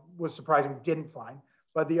found was surprising we didn't find.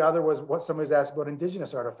 But the other was what somebody was asked about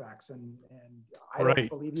indigenous artifacts, and I don't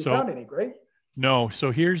believe you found any. Great. No.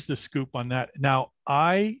 So here's the scoop on that. Now,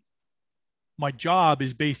 my job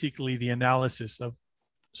is basically the analysis of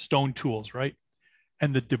stone tools, right?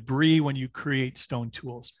 And the debris when you create stone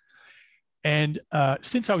tools. And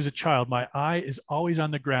since I was a child, my eye is always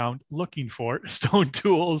on the ground looking for stone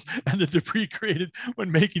tools and the debris created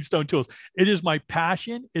when making stone tools. It is my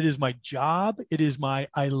passion. It is my job.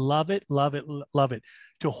 I love it, love it, love it.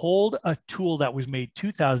 To hold a tool that was made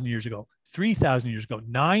 2,000 years ago, 3,000 years ago,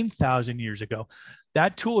 9,000 years ago.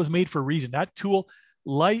 That tool was made for a reason. That tool,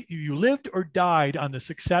 you lived or died on the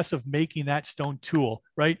success of making that stone tool,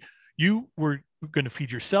 right? You were going to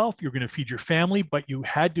feed yourself, you're going to feed your family, but you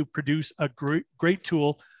had to produce a great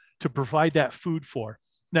tool to provide that food for.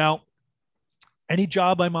 Now, any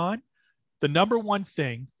job I'm on, the number one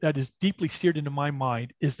thing that is deeply seared into my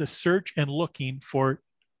mind is the search and looking for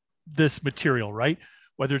this material, right?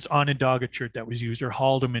 Whether it's Onondaga chert that was used or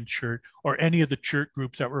Haldeman chert or any of the chert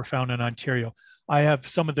groups that were found in Ontario. I have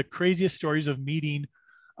some of the craziest stories of meeting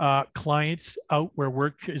clients out where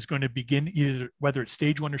work is going to begin, either whether it's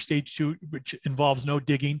stage 1 or stage 2, which involves no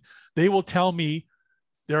digging. They will tell me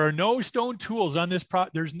there are no stone tools on this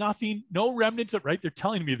there's nothing, no remnants of, right? They're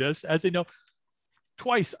telling me this as they know.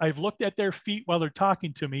 Twice I've looked at their feet while they're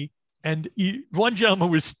talking to me, and one gentleman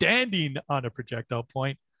was standing on a projectile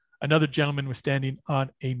point. another gentleman was standing on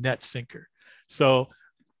a net sinker. So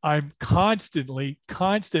I'm constantly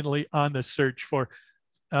on the search for,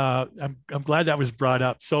 I'm glad that was brought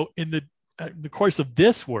up. So in the course of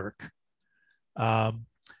this work,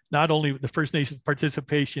 not only the First Nations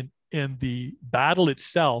participation in the battle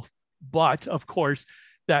itself, but of course,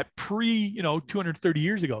 that 230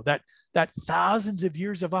 years ago, that thousands of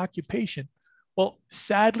years of occupation. Well,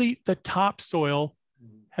 sadly, the topsoil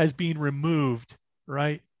has been removed,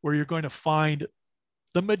 right? Where you're going to find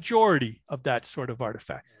the majority of that sort of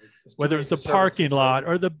artifact, whether it's the parking lot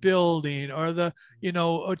or the building or the,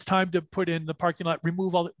 it's time to put in the parking lot,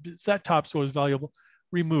 remove all that topsoil is valuable,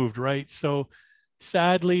 removed, right? So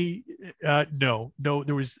sadly, no,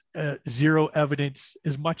 there was zero evidence,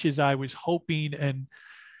 as much as I was hoping and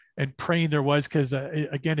praying there was, because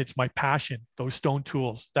again, it's my passion, those stone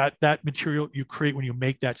tools, that material you create when you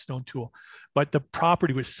make that stone tool. But the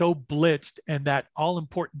property was so blitzed and that all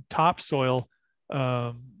important topsoil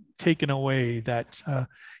taken away that,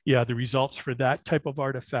 the results for that type of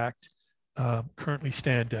artifact currently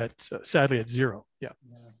stand at, sadly, at zero. Yeah.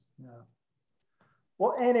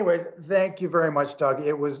 Well, anyways, thank you very much, Doug.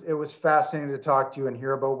 It was fascinating to talk to you and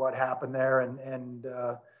hear about what happened there, and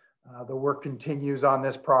the work continues on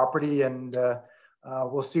this property, and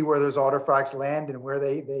we'll see where those artifacts land and where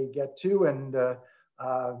they get to, and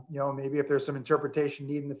maybe if there's some interpretation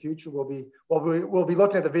needed in the future, we'll be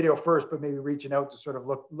looking at the video first, but maybe reaching out to sort of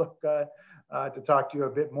look to talk to you a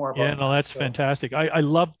bit more about. Yeah, no, that's fantastic. I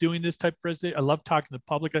love doing this type of presentation. I love talking to the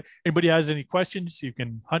public. Anybody has any questions, you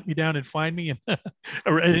can hunt me down and find me, and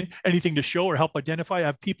or anything to show or help identify. I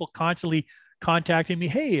have people constantly contacting me.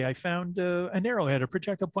 Hey, I found an arrowhead, a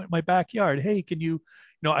projectile point in my backyard. Hey, can you,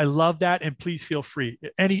 I love that. And please feel free.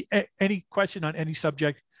 Any question on any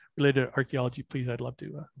subject related to archaeology, please, I'd love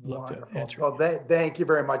to answer. Well, thank you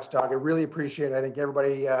very much, Doug. I really appreciate it. I think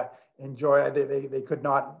everybody enjoyed it. They could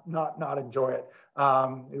not enjoy it.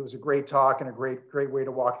 It was a great talk and a great way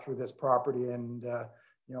to walk through this property, and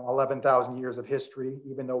 11,000 years of history,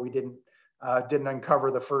 even though we didn't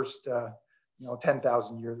uncover the first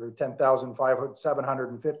 10,000 years or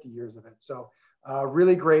 10,750 years of it. So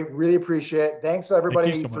really great, really appreciate it. Thanks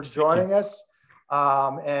everybody for joining us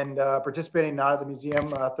and participating now at the museum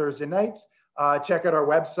Thursday nights. Check out our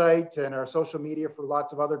website and our social media for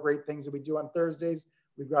lots of other great things that we do on Thursdays.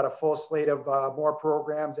 We've got a full slate of more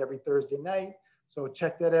programs every Thursday night. So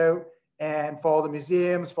check that out, and follow the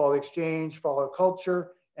museums, follow the exchange, follow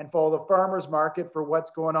culture, and follow the farmers market for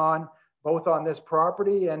what's going on both on this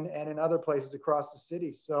property and in other places across the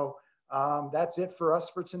city. So that's it for us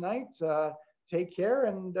for tonight. Take care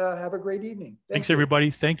and have a great evening. Thanks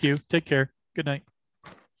everybody. Thank you. Take care. Good night.